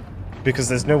monster. Because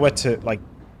there's nowhere to, like,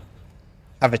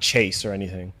 have a chase or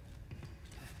anything.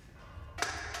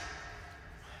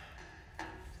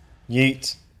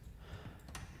 Yeet.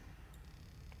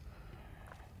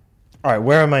 Alright,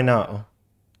 where am I now?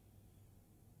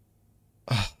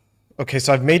 Okay,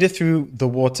 so I've made it through the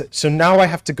water. So now I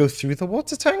have to go through the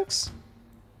water tanks?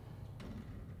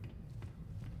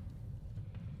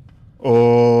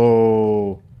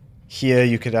 Oh. Here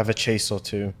you could have a chase or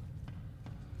two.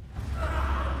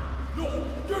 No,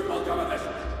 you're not coming this.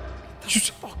 What the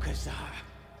fuck is that?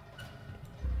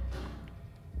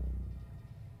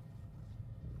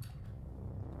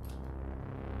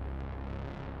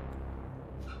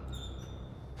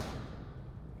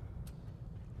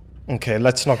 Okay,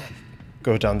 let's not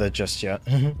go down there just yet.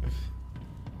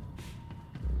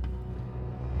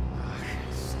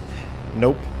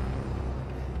 Nope.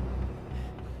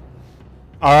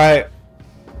 Alright.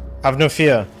 Have no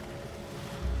fear.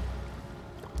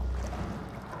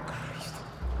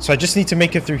 So I just need to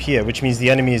make it through here, which means the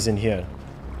enemy is in here.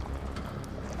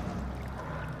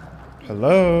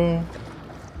 Hello?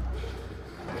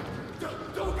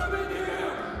 Don't come in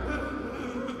here!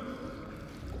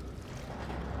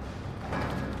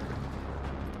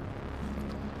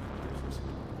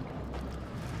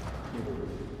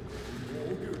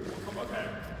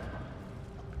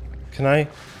 Can I?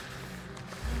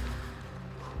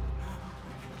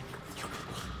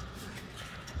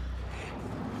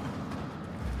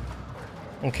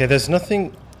 Okay, there's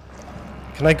nothing.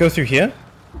 Can I go through here?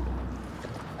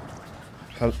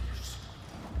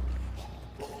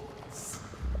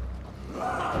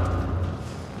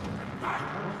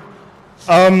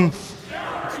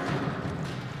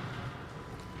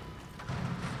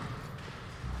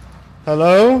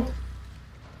 Hello?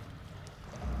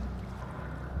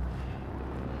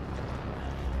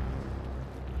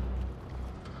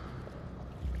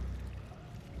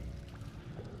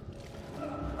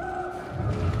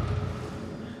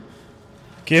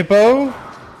 Gibbo?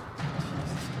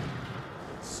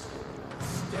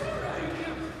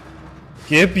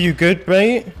 Gib, you good,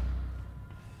 mate?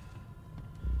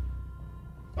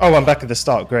 Oh, I'm back at the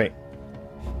start, great.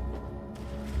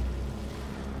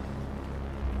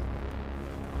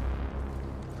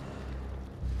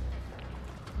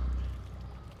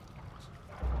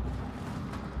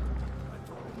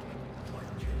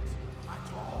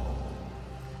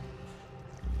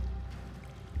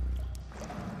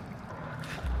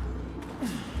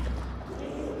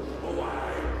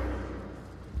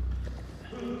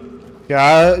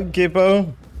 Yeah,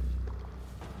 Gibbo.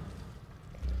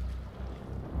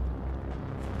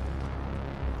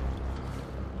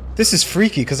 This is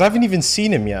freaky because I haven't even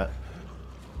seen him yet.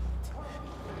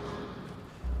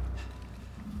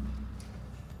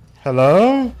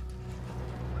 Hello?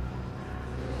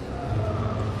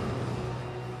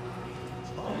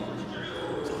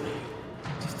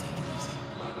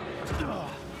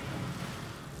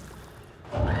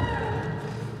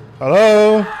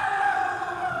 Hello?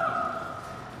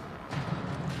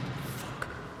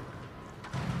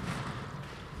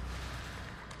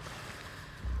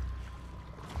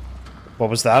 What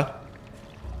was that?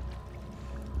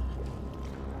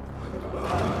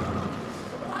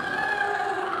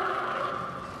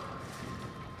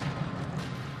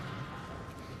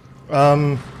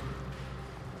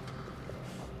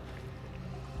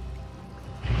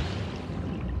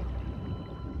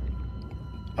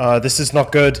 This is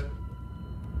not good.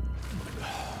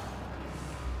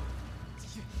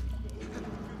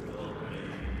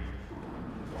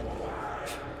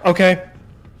 Okay.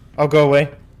 I'll go away.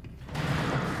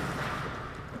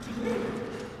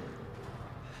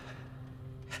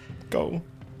 Go.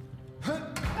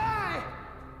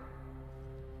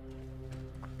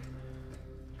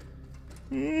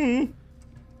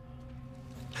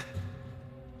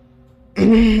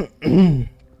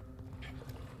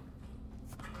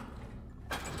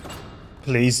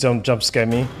 Please don't jump scare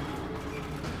me.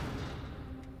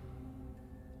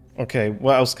 Okay,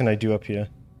 what else can I do up here?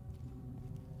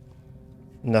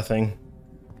 Nothing.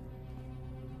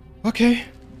 Okay.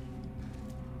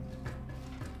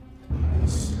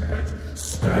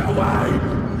 Stay away!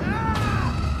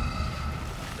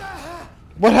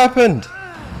 What happened?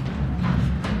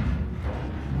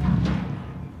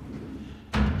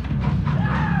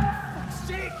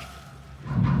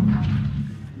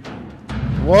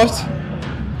 What?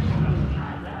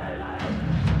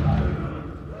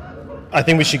 I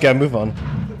think we should get a move on.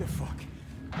 What the fuck?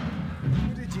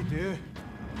 What did you do?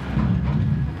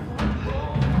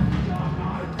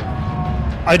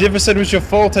 I never said it was your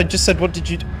fault. I just said, what did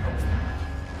you do?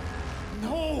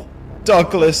 No!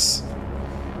 Douglas.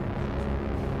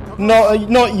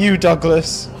 Not you,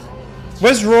 Douglas.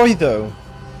 Where's Roy, though?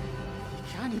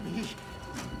 Can he be?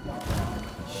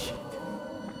 Shit.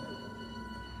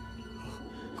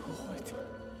 Oh, God.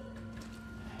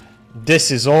 This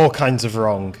is all kinds of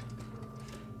wrong.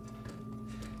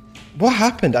 What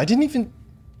happened? I didn't even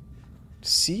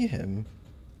see him.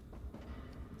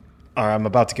 Alright, I'm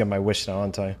about to get my wish now,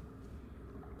 aren't I?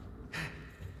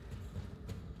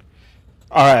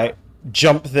 Alright,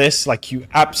 jump this like you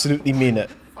absolutely mean it.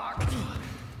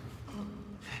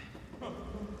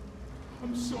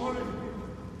 I'm sorry.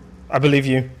 I believe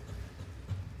you.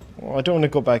 Oh, I don't want to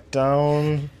go back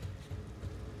down.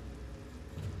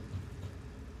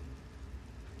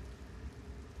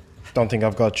 Don't think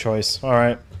I've got a choice.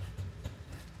 Alright.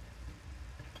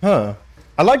 Huh.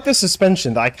 I like the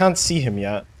suspension that I can't see him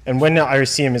yet. And when I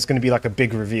see him, it's going to be like a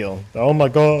big reveal. Oh my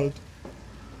god.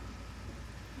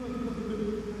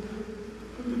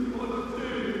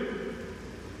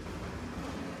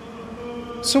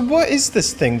 So what is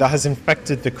this thing that has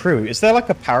infected the crew? Is there like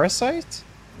a parasite?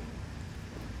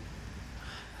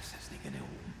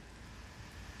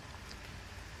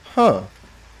 Huh.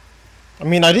 I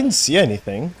mean, I didn't see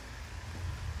anything.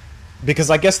 Because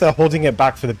I guess they're holding it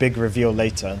back for the big reveal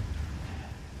later.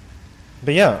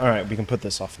 But yeah, alright, we can put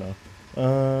this off now.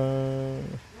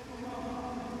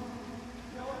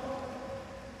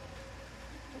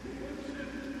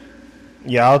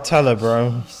 Yeah, I'll tell her,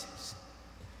 bro.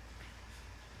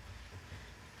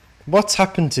 What's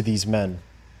happened to these men?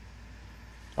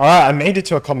 Alright, I made it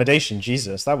to accommodation.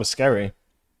 Jesus, that was scary.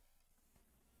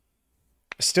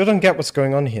 I still don't get what's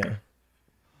going on here.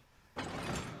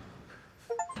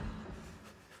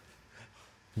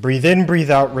 Breathe in, breathe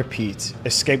out, repeat.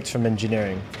 Escaped from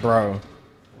engineering. Bro.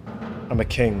 I'm a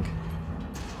king.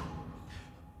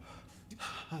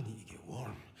 I need to get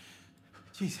warm.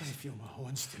 Jesus, I feel my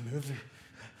hands to moving.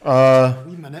 A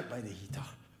wee minute by the heater.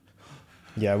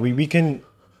 Yeah, we can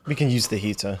use the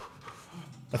heater.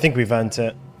 I think we've earned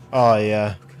it. Oh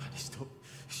yeah. Stop.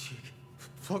 Shit.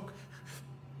 Fuck.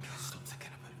 Stop thinking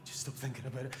about it. Just stop thinking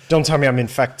about it. Don't tell me I'm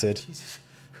infected. Jesus.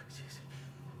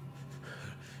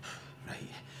 Right.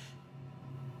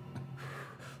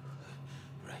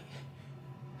 Right.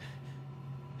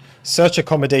 Search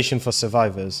accommodation for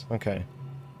survivors. Okay.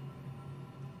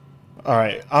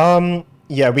 Alright,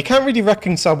 yeah, we can't really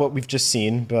reconcile what we've just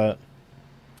seen, but...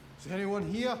 Is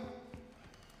anyone here?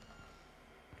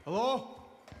 Hello?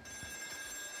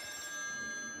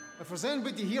 If there's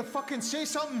anybody here, fucking say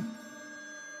something!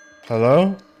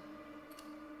 Hello?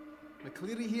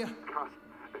 McCleary here? Cass,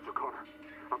 it's O'Connor.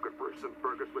 I've got Bruce and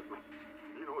Fergus with me.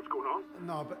 You know what's going on?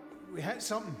 No, but we hit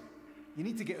something. You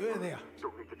need to get out of there.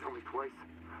 Don't need to tell me twice.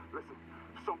 Listen,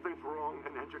 something's wrong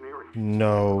in engineering.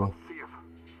 No. See if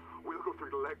we'll go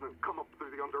through the Legnan and come up through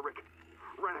the underrick.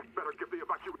 Rennick better give the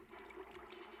evacuation.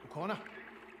 O'Connor?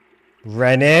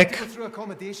 Rennick? Go through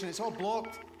accommodation, it's all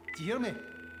blocked. Do you hear me?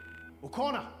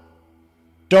 O'Connor!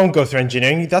 Don't go through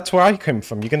engineering, that's where I came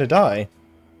from, you're gonna die.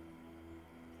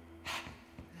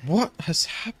 What has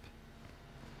happened?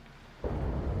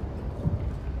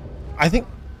 I think...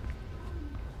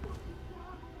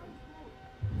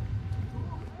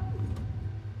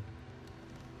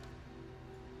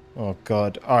 Oh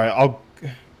god. Alright,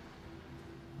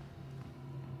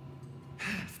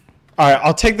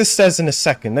 I'll take the stairs in a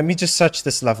second. Let me just search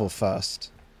this level first.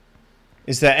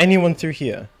 Is there anyone through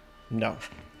here? No.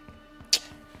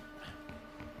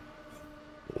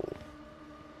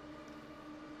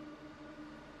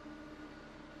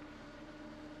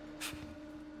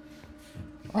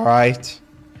 Alright.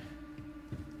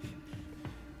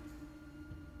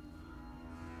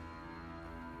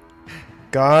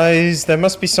 Guys, there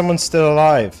must be someone still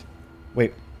alive.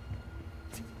 Wait.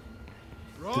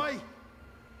 Roy!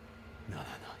 No,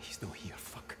 he's not here,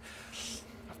 fuck.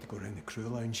 I have to go around the crew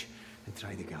lounge and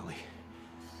try the galley.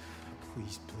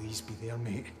 Please be there,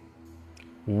 mate.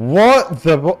 What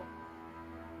the...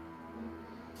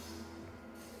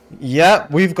 Yeah,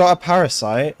 we've got a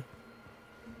parasite.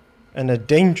 And a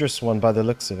dangerous one by the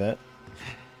looks of it.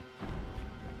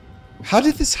 How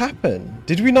did this happen?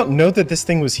 Did we not know that this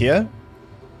thing was here?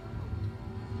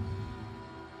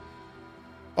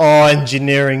 Oh,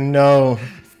 engineering, no.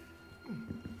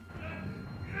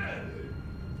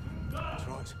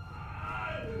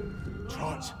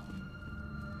 Trots.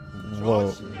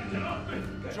 Whoa.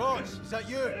 Trots, is that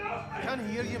you? I can't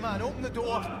hear you, man. Open the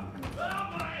door.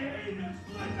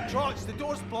 Trots, the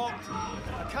door's blocked.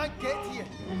 I can't get to you.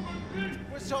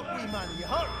 What's up, wee man? Are you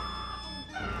hurt?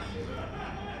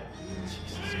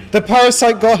 The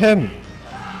parasite got him.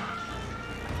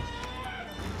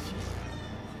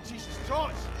 Jesus,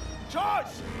 Trots!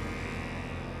 Trots!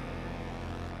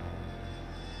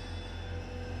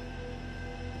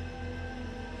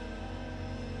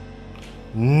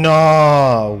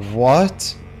 No,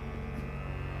 what?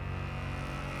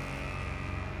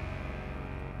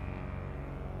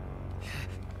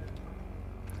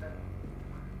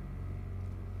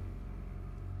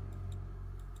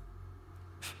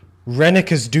 Rennick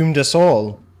has doomed us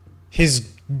all. His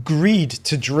greed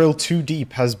to drill too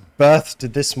deep has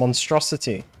birthed this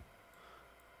monstrosity.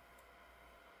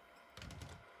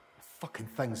 Fucking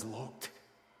thing's locked.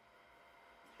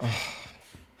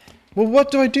 Well,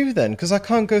 what do I do then? Because I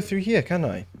can't go through here, can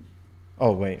I?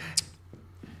 Oh, wait.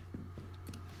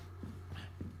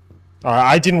 Alright,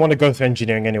 I didn't want to go through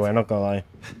engineering anyway, I'm not gonna lie.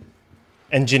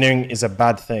 Engineering is a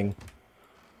bad thing.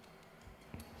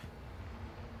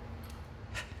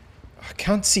 I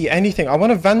can't see anything. I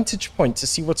want a vantage point to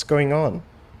see what's going on.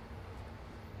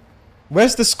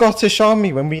 Where's the Scottish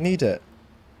army when we need it?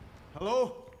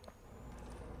 Hello?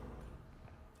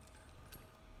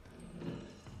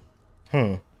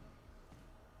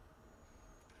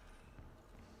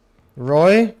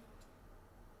 Roy?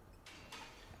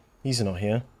 He's not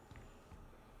here.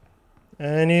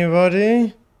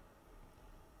 Anybody?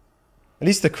 At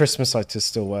least the Christmas light is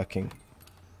still working.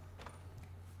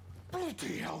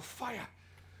 Bloody hellfire!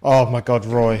 Oh my god,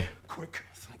 Roy. Quick.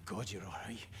 Thank God you're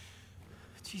alright.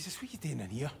 Jesus, what are you doing in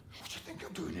here? What do you think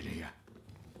I'm doing in here?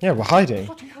 Yeah, we're hiding.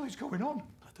 What the hell is going on?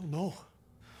 I don't know.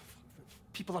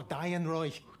 People are dying,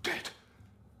 Roy. Dead?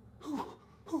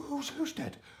 Who's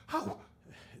dead? How?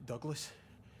 Douglas.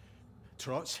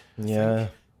 Trots. Yeah.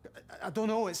 I don't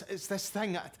know. It's this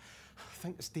thing. I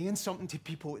think it's doing something to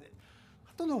people.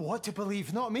 I don't know what to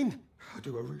believe. Know what I mean? I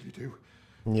really do.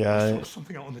 Yeah. I saw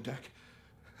something out on the deck.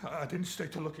 I didn't stay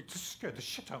to look. It just scared the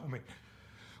shit out of me.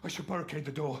 I should barricade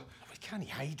the door. We can't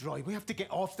hide, Roy. We have to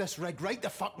get off this rig right the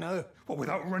fuck now. What,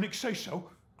 without Rennick say so?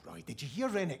 Roy, did you hear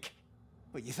Rennick?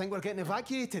 What, you think we're getting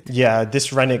evacuated? Yeah,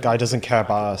 this Rennick guy doesn't care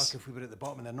about us. If we were at the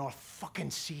bottom of the North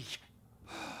fucking Sea.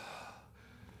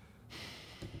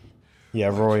 Yeah,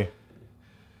 Roy.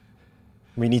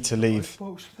 We need to leave.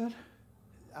 Folks, then?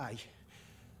 Aye.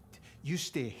 You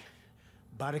stay.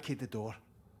 Barricade the door.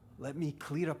 Let me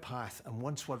clear a path, and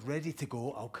once we're ready to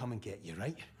go, I'll come and get you,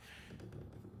 right?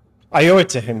 I owe it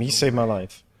to him. He saved my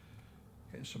life.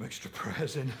 Getting some extra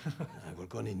prayers in. We're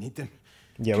going to need them.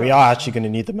 Yeah, we are actually going to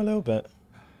need them a little bit.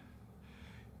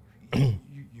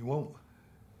 You won't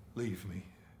leave me.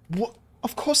 What?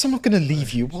 Of course I'm not going to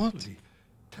leave you. What?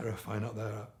 Terrifying out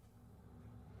there.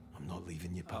 I'm not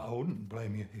leaving you, pal. I wouldn't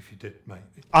blame you if you did, mate.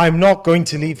 I'm not going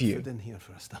to leave you. Food in here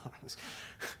for a start.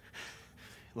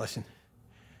 Listen.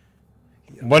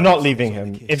 We're not leaving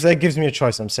him. If that gives me a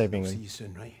choice, I'm saving See him. you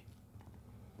soon, right?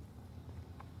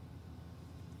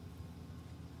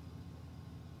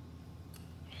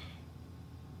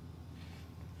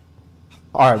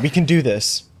 Alright, we can do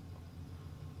this.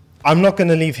 I'm not going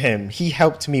to leave him. He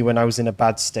helped me when I was in a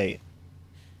bad state.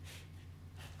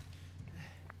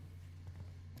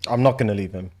 I'm not going to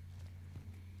leave him.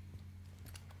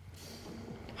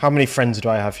 How many friends do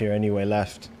I have here anyway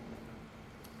left?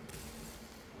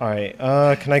 Alright,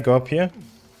 can I go up here?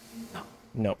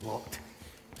 No. Locked.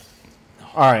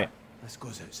 Alright. This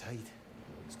goes outside.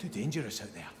 It's too dangerous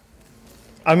out there.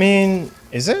 I mean,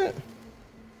 is it?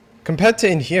 Compared to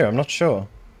in here, I'm not sure.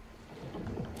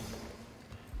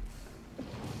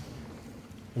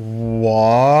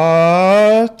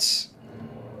 What?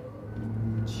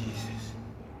 Jesus.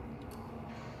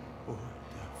 What the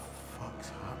fuck's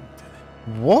happened to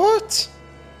them? What?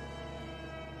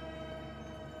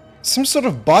 Some sort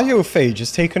of biophage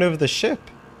has taken over the ship.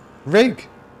 Rig.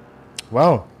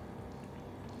 Well.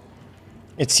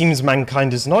 It seems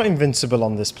mankind is not invincible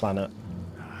on this planet.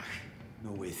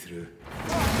 No way through.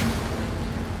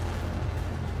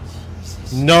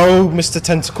 No, Mr.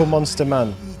 Tentacle Monster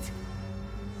Man.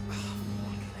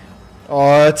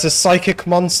 Oh, it's a psychic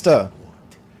monster.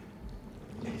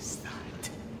 What is that?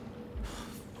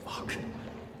 Fuck.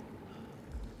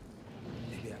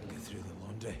 Maybe I can get through the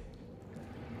laundry.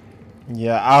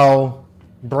 Yeah, ow.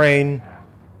 Brain.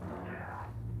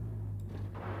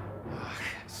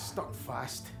 Stuck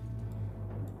fast.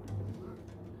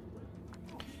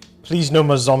 Please no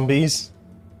more zombies.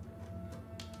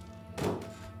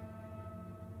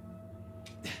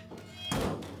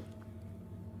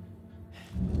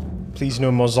 Please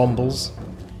no more zombies.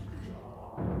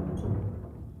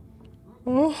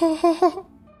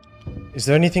 Is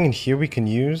there anything in here we can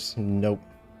use? Nope.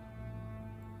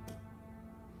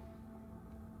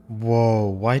 Whoa,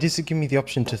 why does it give me the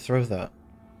option to throw that?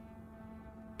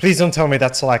 Please don't tell me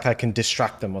that's like I can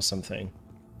distract them or something.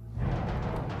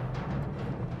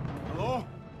 Hello?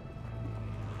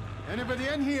 Anybody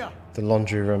in here? The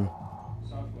laundry room.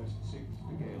 Southwest 6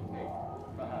 to gale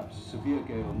 8. Perhaps severe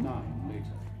gale 9 later.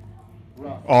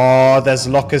 Rough. Oh, there's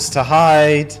lockers to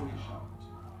hide.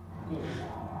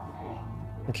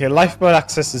 Okay, lifeboat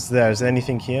access is there. Is there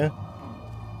anything here?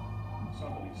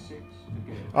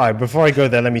 Alright, before I go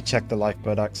there, let me check the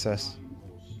lifeboat access.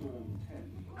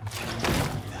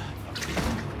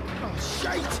 Oh,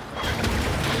 shite!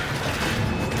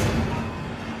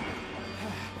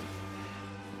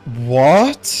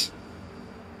 What?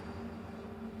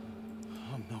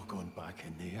 I'm not going back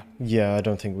in there. Yeah, I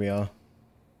don't think we are.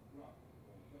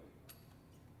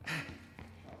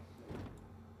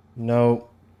 No.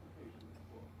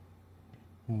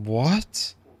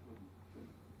 What?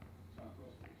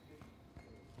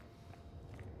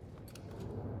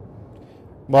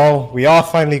 Well, we are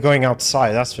finally going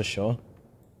outside, that's for sure.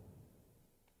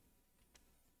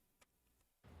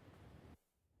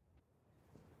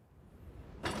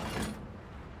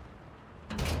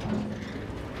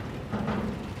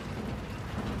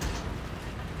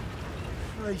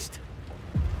 Christ.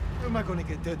 How am I going to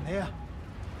get down there?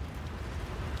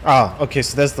 Ah, okay,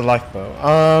 so there's the lifeboat.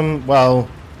 Well...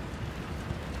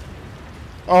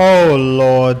 Oh,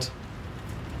 Lord.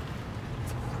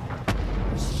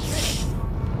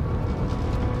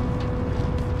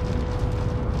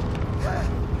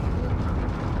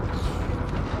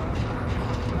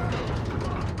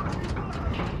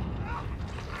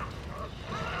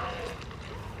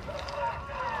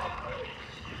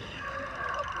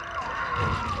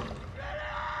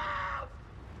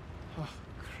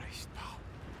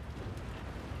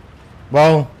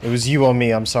 Well, it was you or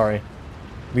me, I'm sorry.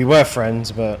 We were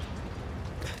friends, but...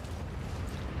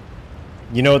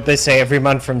 You know what they say, every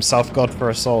man for himself, God for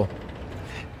us all.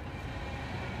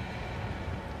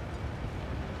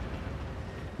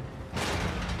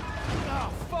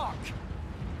 Oh, fuck!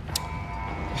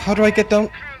 How do I get down?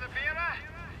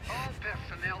 All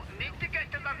personnel need to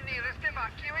get to their nearest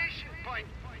evacuation point.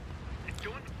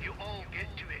 Don't you all get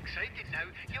too excited now.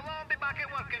 You'll all be back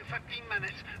at work in 15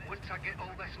 minutes once I get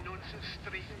all this nonsense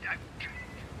straightened out.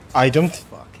 I don't...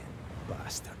 Fucking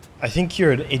bastard. I think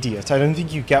you're an idiot. I don't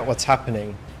think you get what's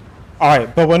happening.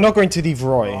 Alright, but we're not going to leave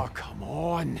Roy. Oh, come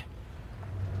on.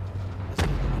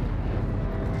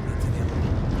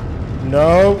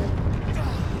 No.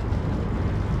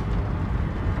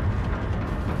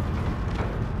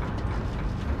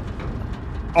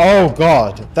 Oh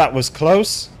god, that was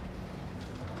close.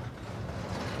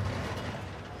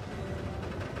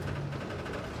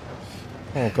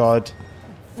 Oh god.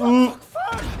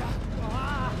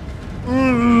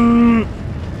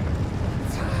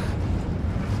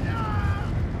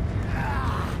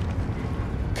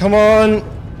 Come on.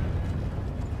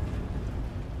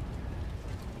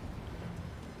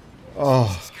 Oh.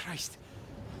 Jesus Christ.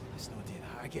 Let's not do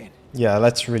that again. Yeah,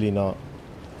 let's really not.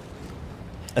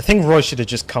 I think Roy should have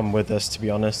just come with us, to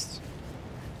be honest.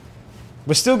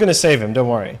 We're still going to save him, don't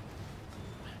worry.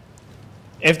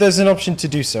 If there's an option to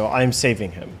do so, I'm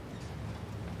saving him.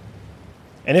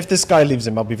 And if this guy leaves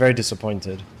him, I'll be very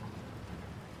disappointed.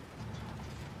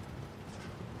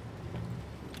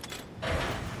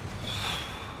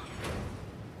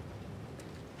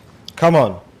 Come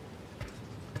on.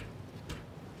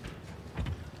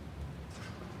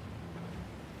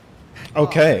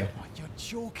 Okay. Oh, you're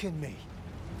joking me.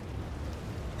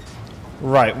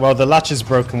 Right, well the latch is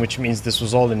broken, which means this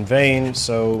was all in vain,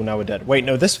 so now we're dead. Wait,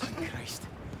 no, this... Christ.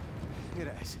 Here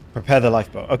it is. Prepare the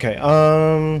lifeboat. Okay,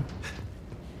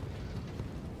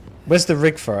 where's the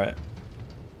rig for it?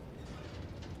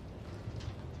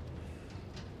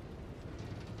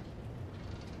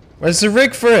 Where's the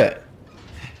rig for it?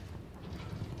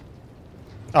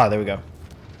 Ah, there we go.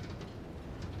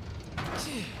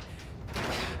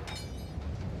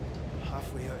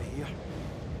 Halfway out of here.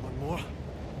 One more.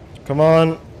 Come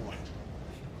on.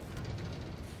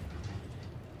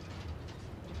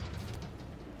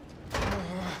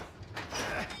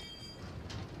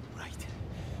 Right.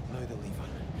 Now the lever.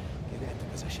 Get it into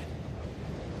position.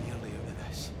 Nearly out of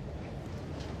this.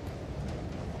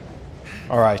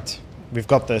 Alright, we've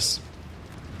got this.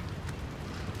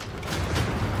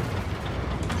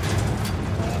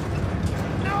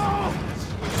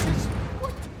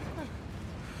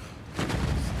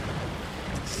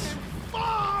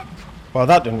 Well,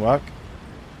 that didn't work.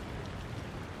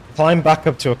 Climb back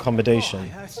up to accommodation.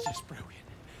 Oh, that's just brilliant.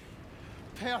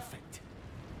 Perfect.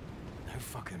 Now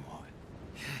fucking what?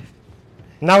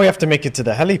 Now we have to make it to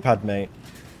the helipad, mate.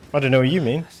 I don't know what you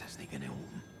mean. This isn't gonna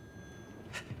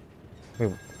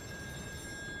open. Wait.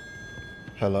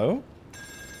 Hello?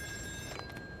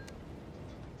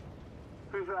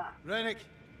 Who's that? Rennick.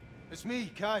 It's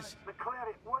me, Kaz.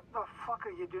 McClary, what the fuck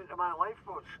are you doing to my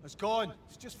lifeboats? It's gone.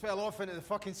 It's just fell off into the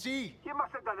fucking sea. You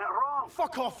must have done it wrong.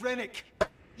 Fuck off, Rennick.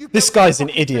 You This built guy's the an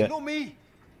fucking idiot. thing, not me.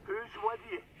 Who's with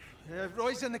you?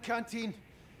 Roy's in the canteen.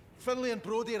 Finlay and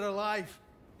Brody are alive.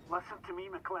 Listen to me,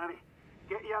 McClary.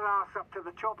 Get your ass up to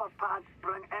the chopper pad,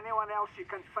 bring anyone else you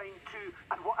can find too,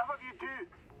 and whatever you do,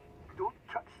 don't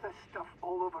touch this stuff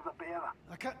all over the bearer.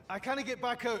 I can't get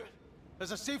back out.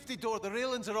 There's a safety door. The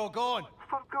railings are all gone.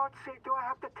 For God's sake, do I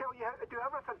have to tell you how to do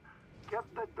everything? Give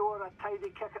the door a tidy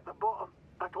kick at the bottom.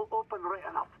 It'll open right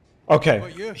enough.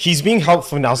 Okay, he's being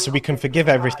helpful now so we can forgive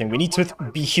everything. We need to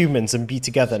be humans and be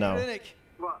together now. Rennick.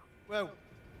 What? Well,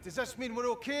 does this mean we're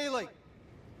okay, like?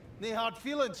 No hard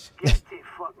feelings? Get to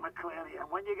fuck, McClary, and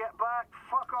when you get back,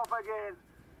 fuck off again.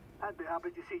 I'd be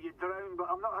happy to see you drown, but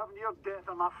I'm not having your death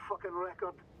on my fucking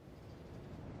record.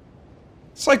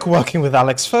 It's like working with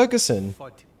Alex Ferguson.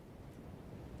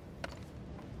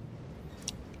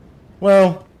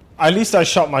 Well, at least I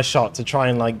shot my shot to try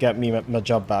and like get me my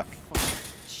job back.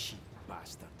 Cheap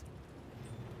bastard.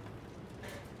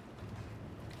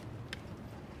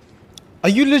 Are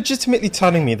you legitimately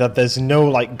telling me that there's no,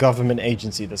 like, government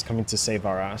agency that's coming to save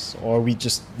our ass? Or are we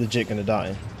just legit gonna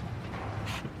die?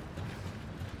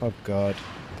 Oh, God.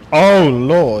 Oh,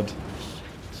 Lord.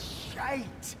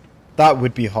 Shite. That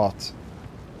would be hot.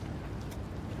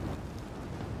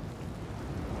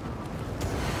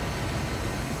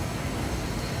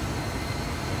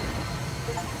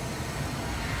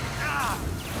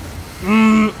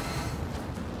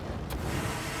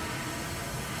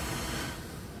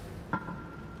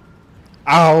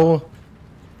 Ow!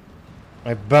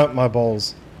 I burnt my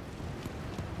balls.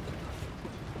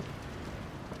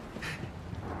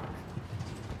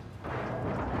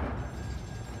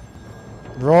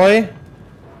 Roy?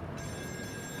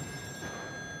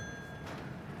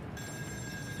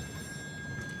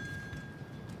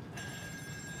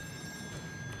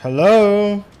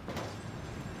 Hello?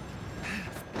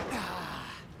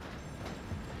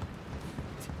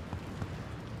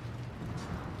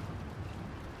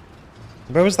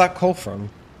 Where was that call from?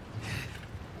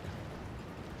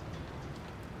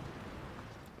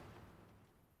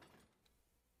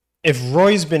 If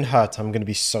Roy's been hurt, I'm gonna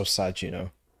be so sad, you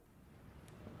know.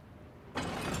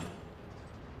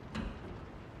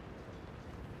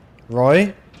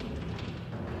 Roy?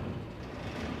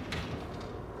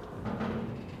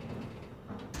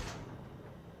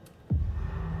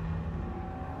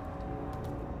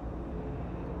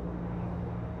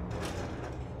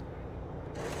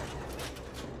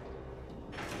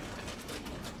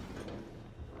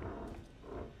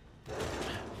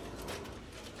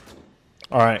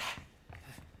 Alright.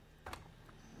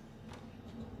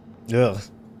 Ugh.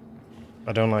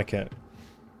 I don't like it.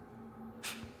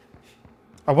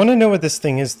 I want to know what this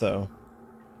thing is, though.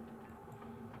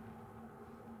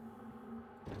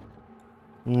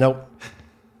 Nope.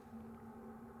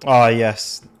 Ah,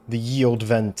 yes. The yield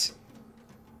vent.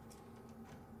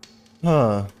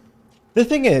 Huh. The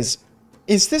thing is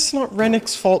this not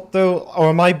Rennick's fault, though? Or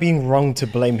am I being wrong to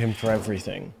blame him for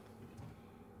everything?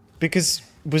 Because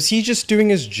was he just doing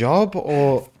his job,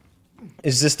 or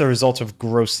is this the result of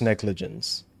gross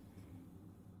negligence?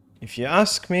 If you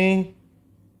ask me...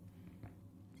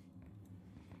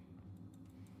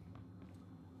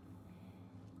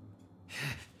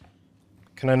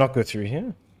 Can I not go through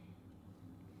here?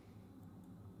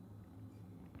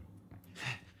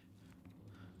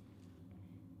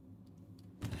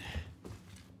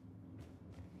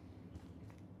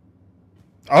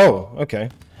 Oh, okay.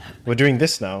 We're doing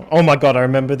this now. Oh my god, I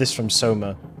remember this from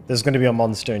Soma. There's going to be a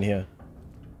monster in here.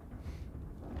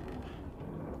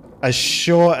 As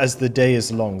sure as the day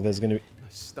is long, there's going to be...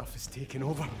 This stuff is taking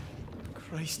over.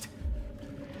 Christ.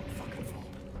 Fucking fall.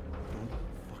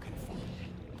 Fucking fall.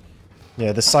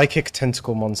 Yeah, the psychic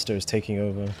tentacle monster is taking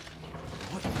over.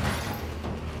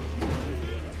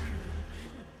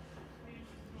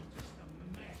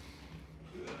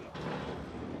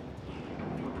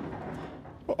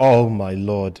 Oh my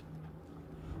lord.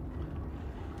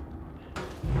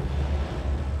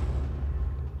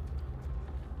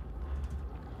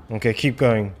 Okay, keep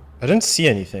going. I don't see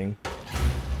anything.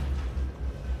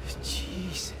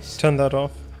 Jesus. Turn that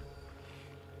off.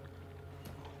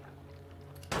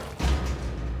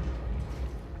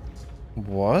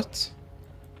 What?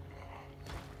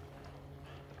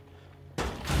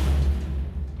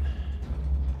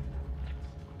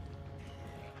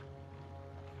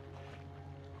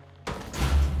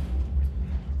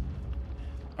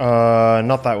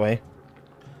 Not that way.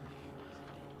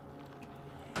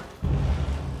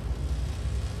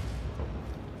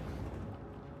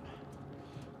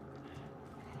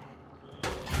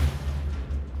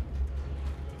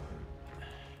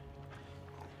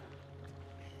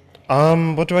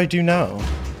 What do I do now?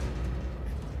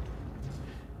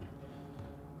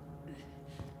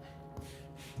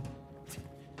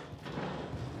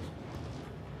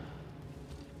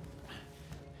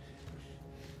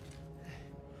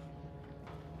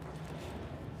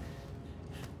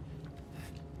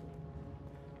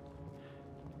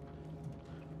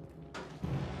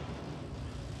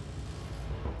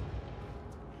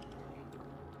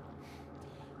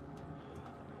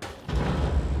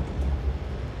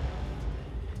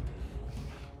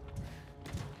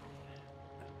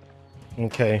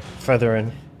 Okay, feather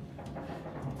in.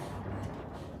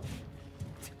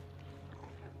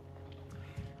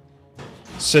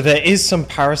 So there is some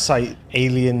parasite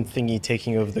alien thingy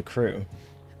taking over the crew.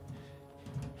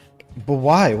 But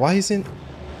why? Why isn't...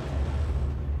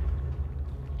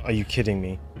 Are you kidding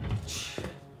me?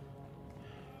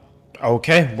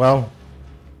 Okay, well...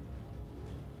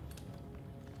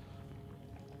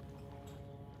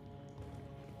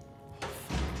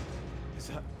 Is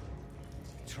that...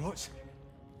 Trots?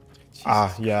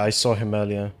 Ah, yeah, I saw him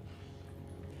earlier.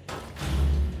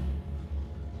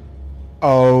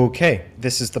 Okay,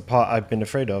 this is the part I've been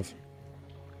afraid of.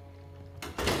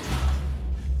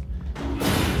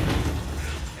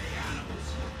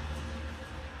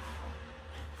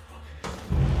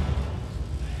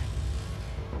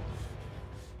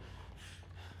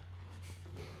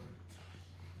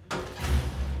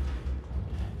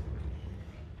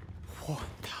 What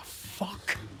the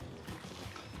fuck?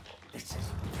 This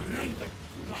is private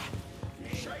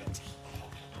shite.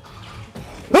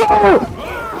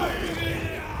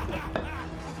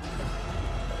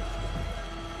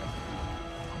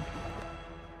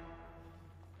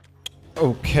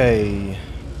 Okay.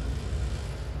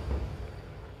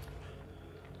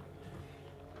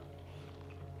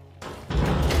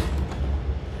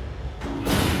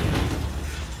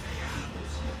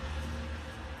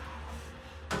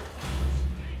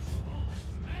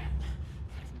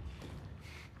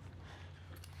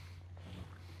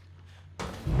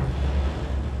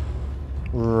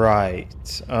 Right.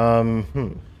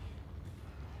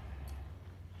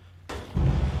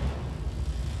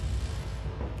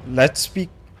 Let's be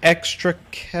extra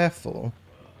careful.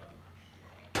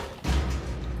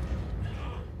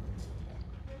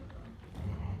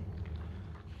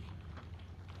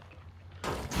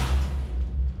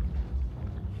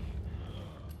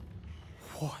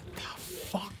 What the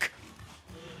fuck?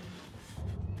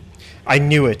 I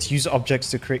knew it. Use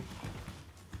objects to create.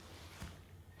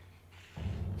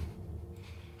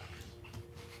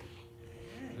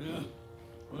 Yeah,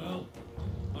 well,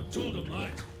 I told him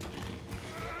that.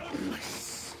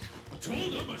 I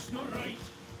told him it's not right.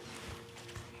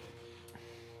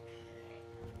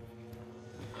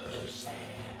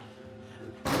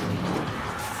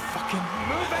 Fucking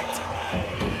move it!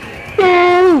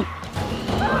 No!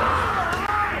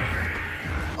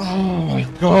 Oh my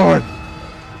god!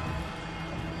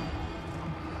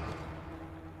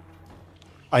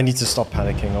 I need to stop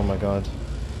panicking, oh my god.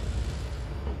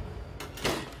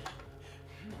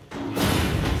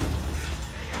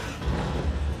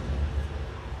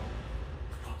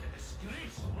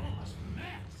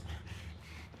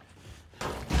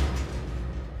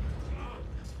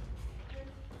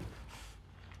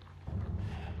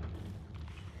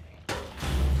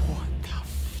 What the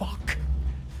fuck?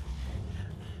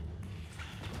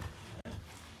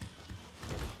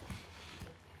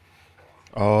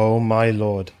 Oh my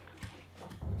lord.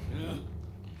 Yeah,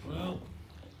 well,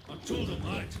 I told him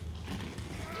that.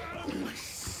 I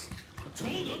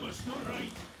told him it's not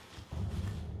right.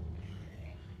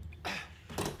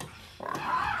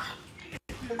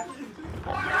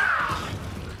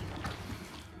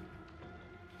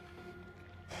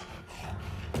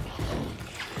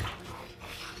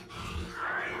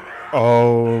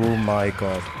 Oh my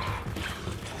god.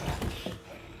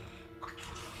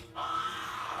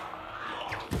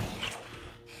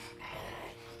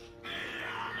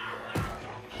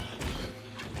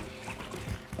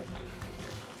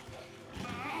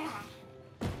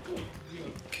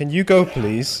 Can you go,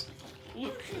 please?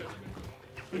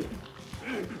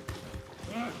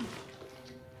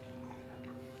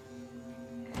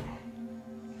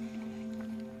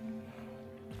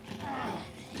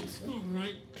 It's all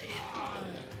right.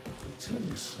 Tell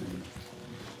me something.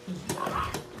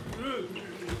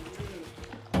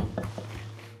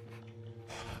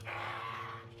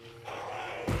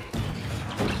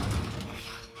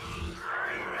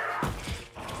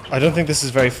 I don't think this is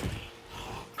very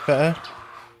fair.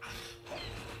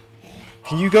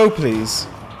 Can you go, please?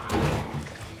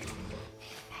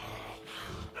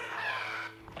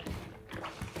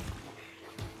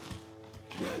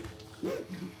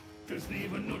 Doesn't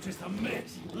even notice the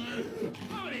mess. What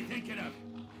are they thinking of?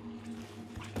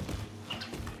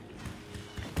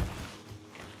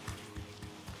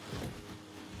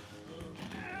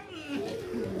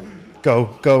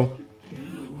 Go, go.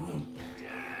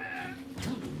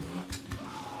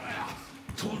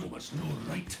 Told him it's not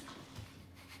right.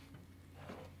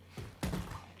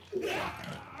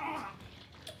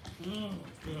 Oh,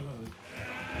 God.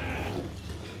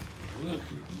 Look.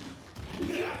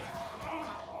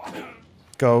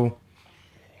 Go.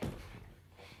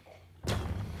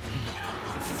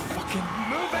 Fucking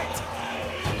move it!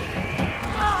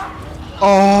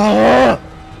 Oh!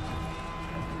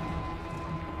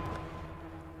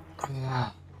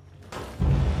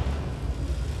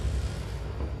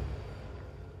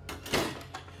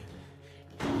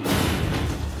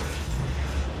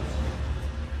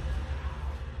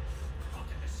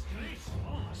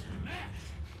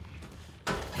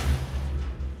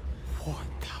 What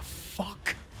the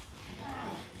fuck?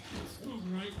 It's all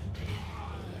right.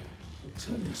 I'll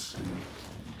tell you something.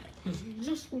 It's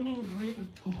just not right at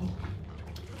all.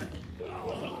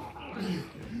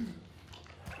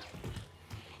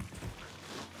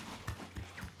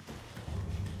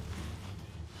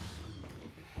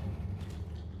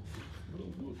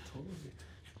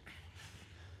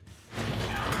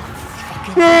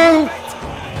 No!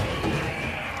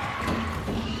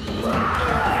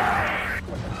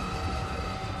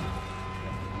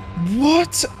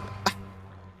 What?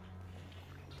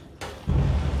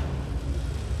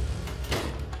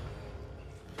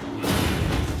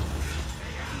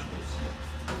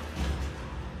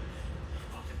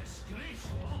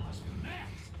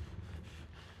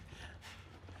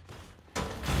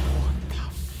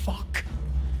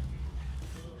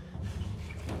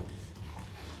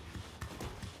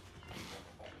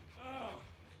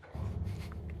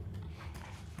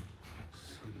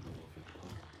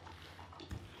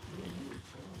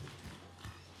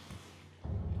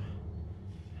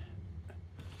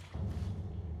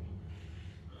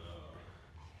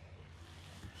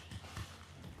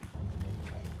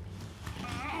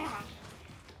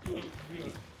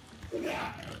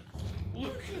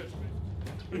 Look at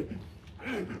me.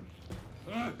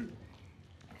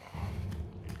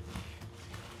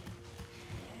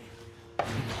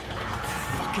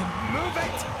 Fucking move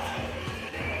it!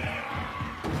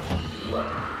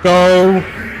 Go!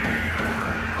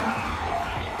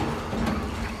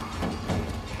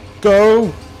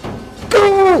 Go!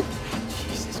 Go!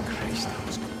 Jesus Christ, that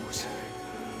was close.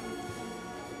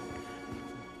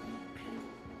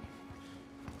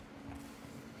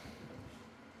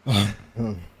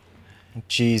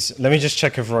 Jeez, let me just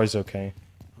check if Roy's okay.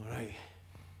 All right.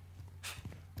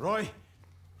 Roy!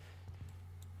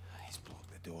 He's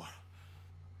blocked the door.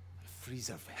 A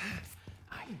freezer vent.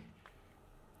 Aye.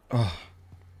 Oh.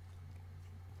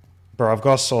 Bro, I've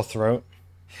got a sore throat.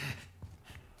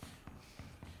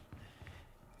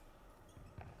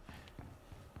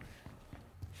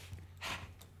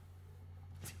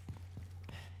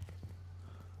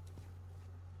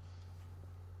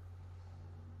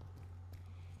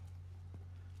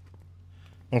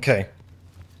 Okay.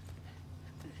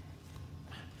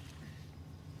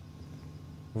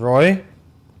 Roy?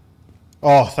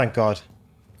 Oh, thank God.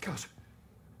 Cuz,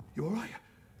 you alright?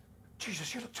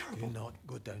 Jesus, you look terrible. Do not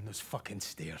go down those fucking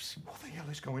stairs. What the hell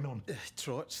is going on?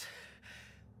 Trots.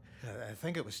 I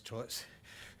think it was Trots.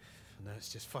 No,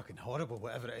 it's just fucking horrible,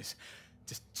 whatever it is.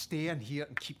 Just stay in here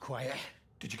and keep quiet.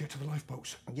 Did you get to the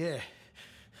lifeboats? Yeah.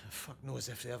 Fuck knows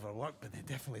if they ever work, but they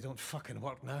definitely don't fucking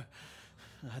work now.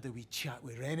 I had a wee chat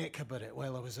with Rennick about it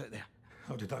while I was out there.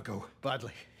 How did that go?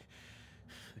 Badly.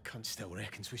 The cunt still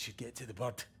reckons we should get to the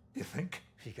bird. You think?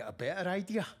 You got a better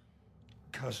idea?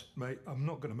 Cuz, mate, I'm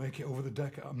not going to make it over the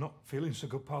deck. I'm not feeling so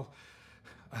good, pal.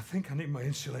 I think I need my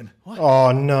insulin. What?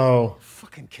 Oh, no.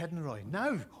 Fucking kidding, Roy.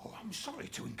 Now? Oh, I'm sorry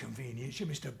to inconvenience you,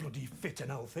 Mr. Bloody Fit and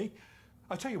Healthy.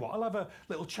 I tell you what, I'll have a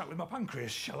little chat with my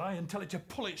pancreas, shall I, and tell it to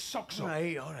pull its socks up.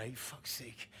 All right, fuck's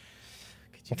sake.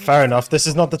 Fair enough. This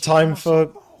is not the time for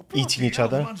eating each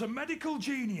other. The man's a medical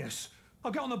genius.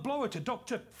 I'll get on the blower to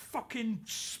Dr. fucking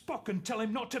Spock and tell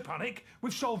him not to panic.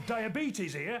 We've solved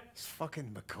diabetes here. It's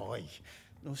fucking McCoy.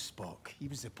 No Spock. He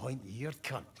was the point-eared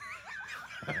cunt.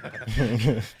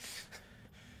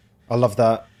 I love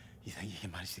that. You think you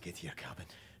can manage to get to your cabin?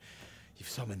 You've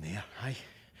some in there, aye?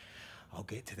 I'll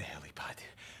get to the helipad.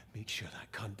 Make sure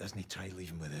that cunt doesn't try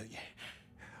leaving without you.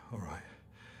 All right.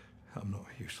 I'm not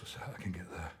useless. I can get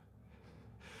there.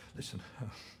 Listen,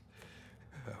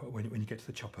 when you get to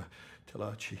the chopper, tell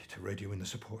Archie to radio in the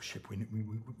support ship.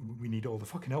 We need all the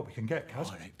fucking help we can get, Kaz.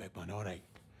 All right, big one, all right.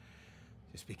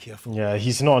 Just be careful. Yeah,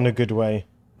 he's not in a good way.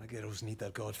 My girls need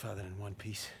their godfather in one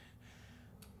piece.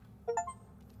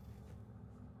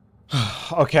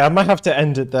 Okay, I might have to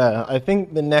end it there. I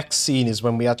think the next scene is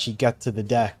when we actually get to the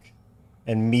deck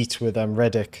and meet with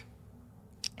Reddick.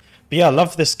 But yeah, I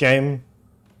love this game.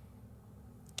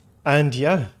 And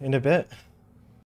yeah, in a bit.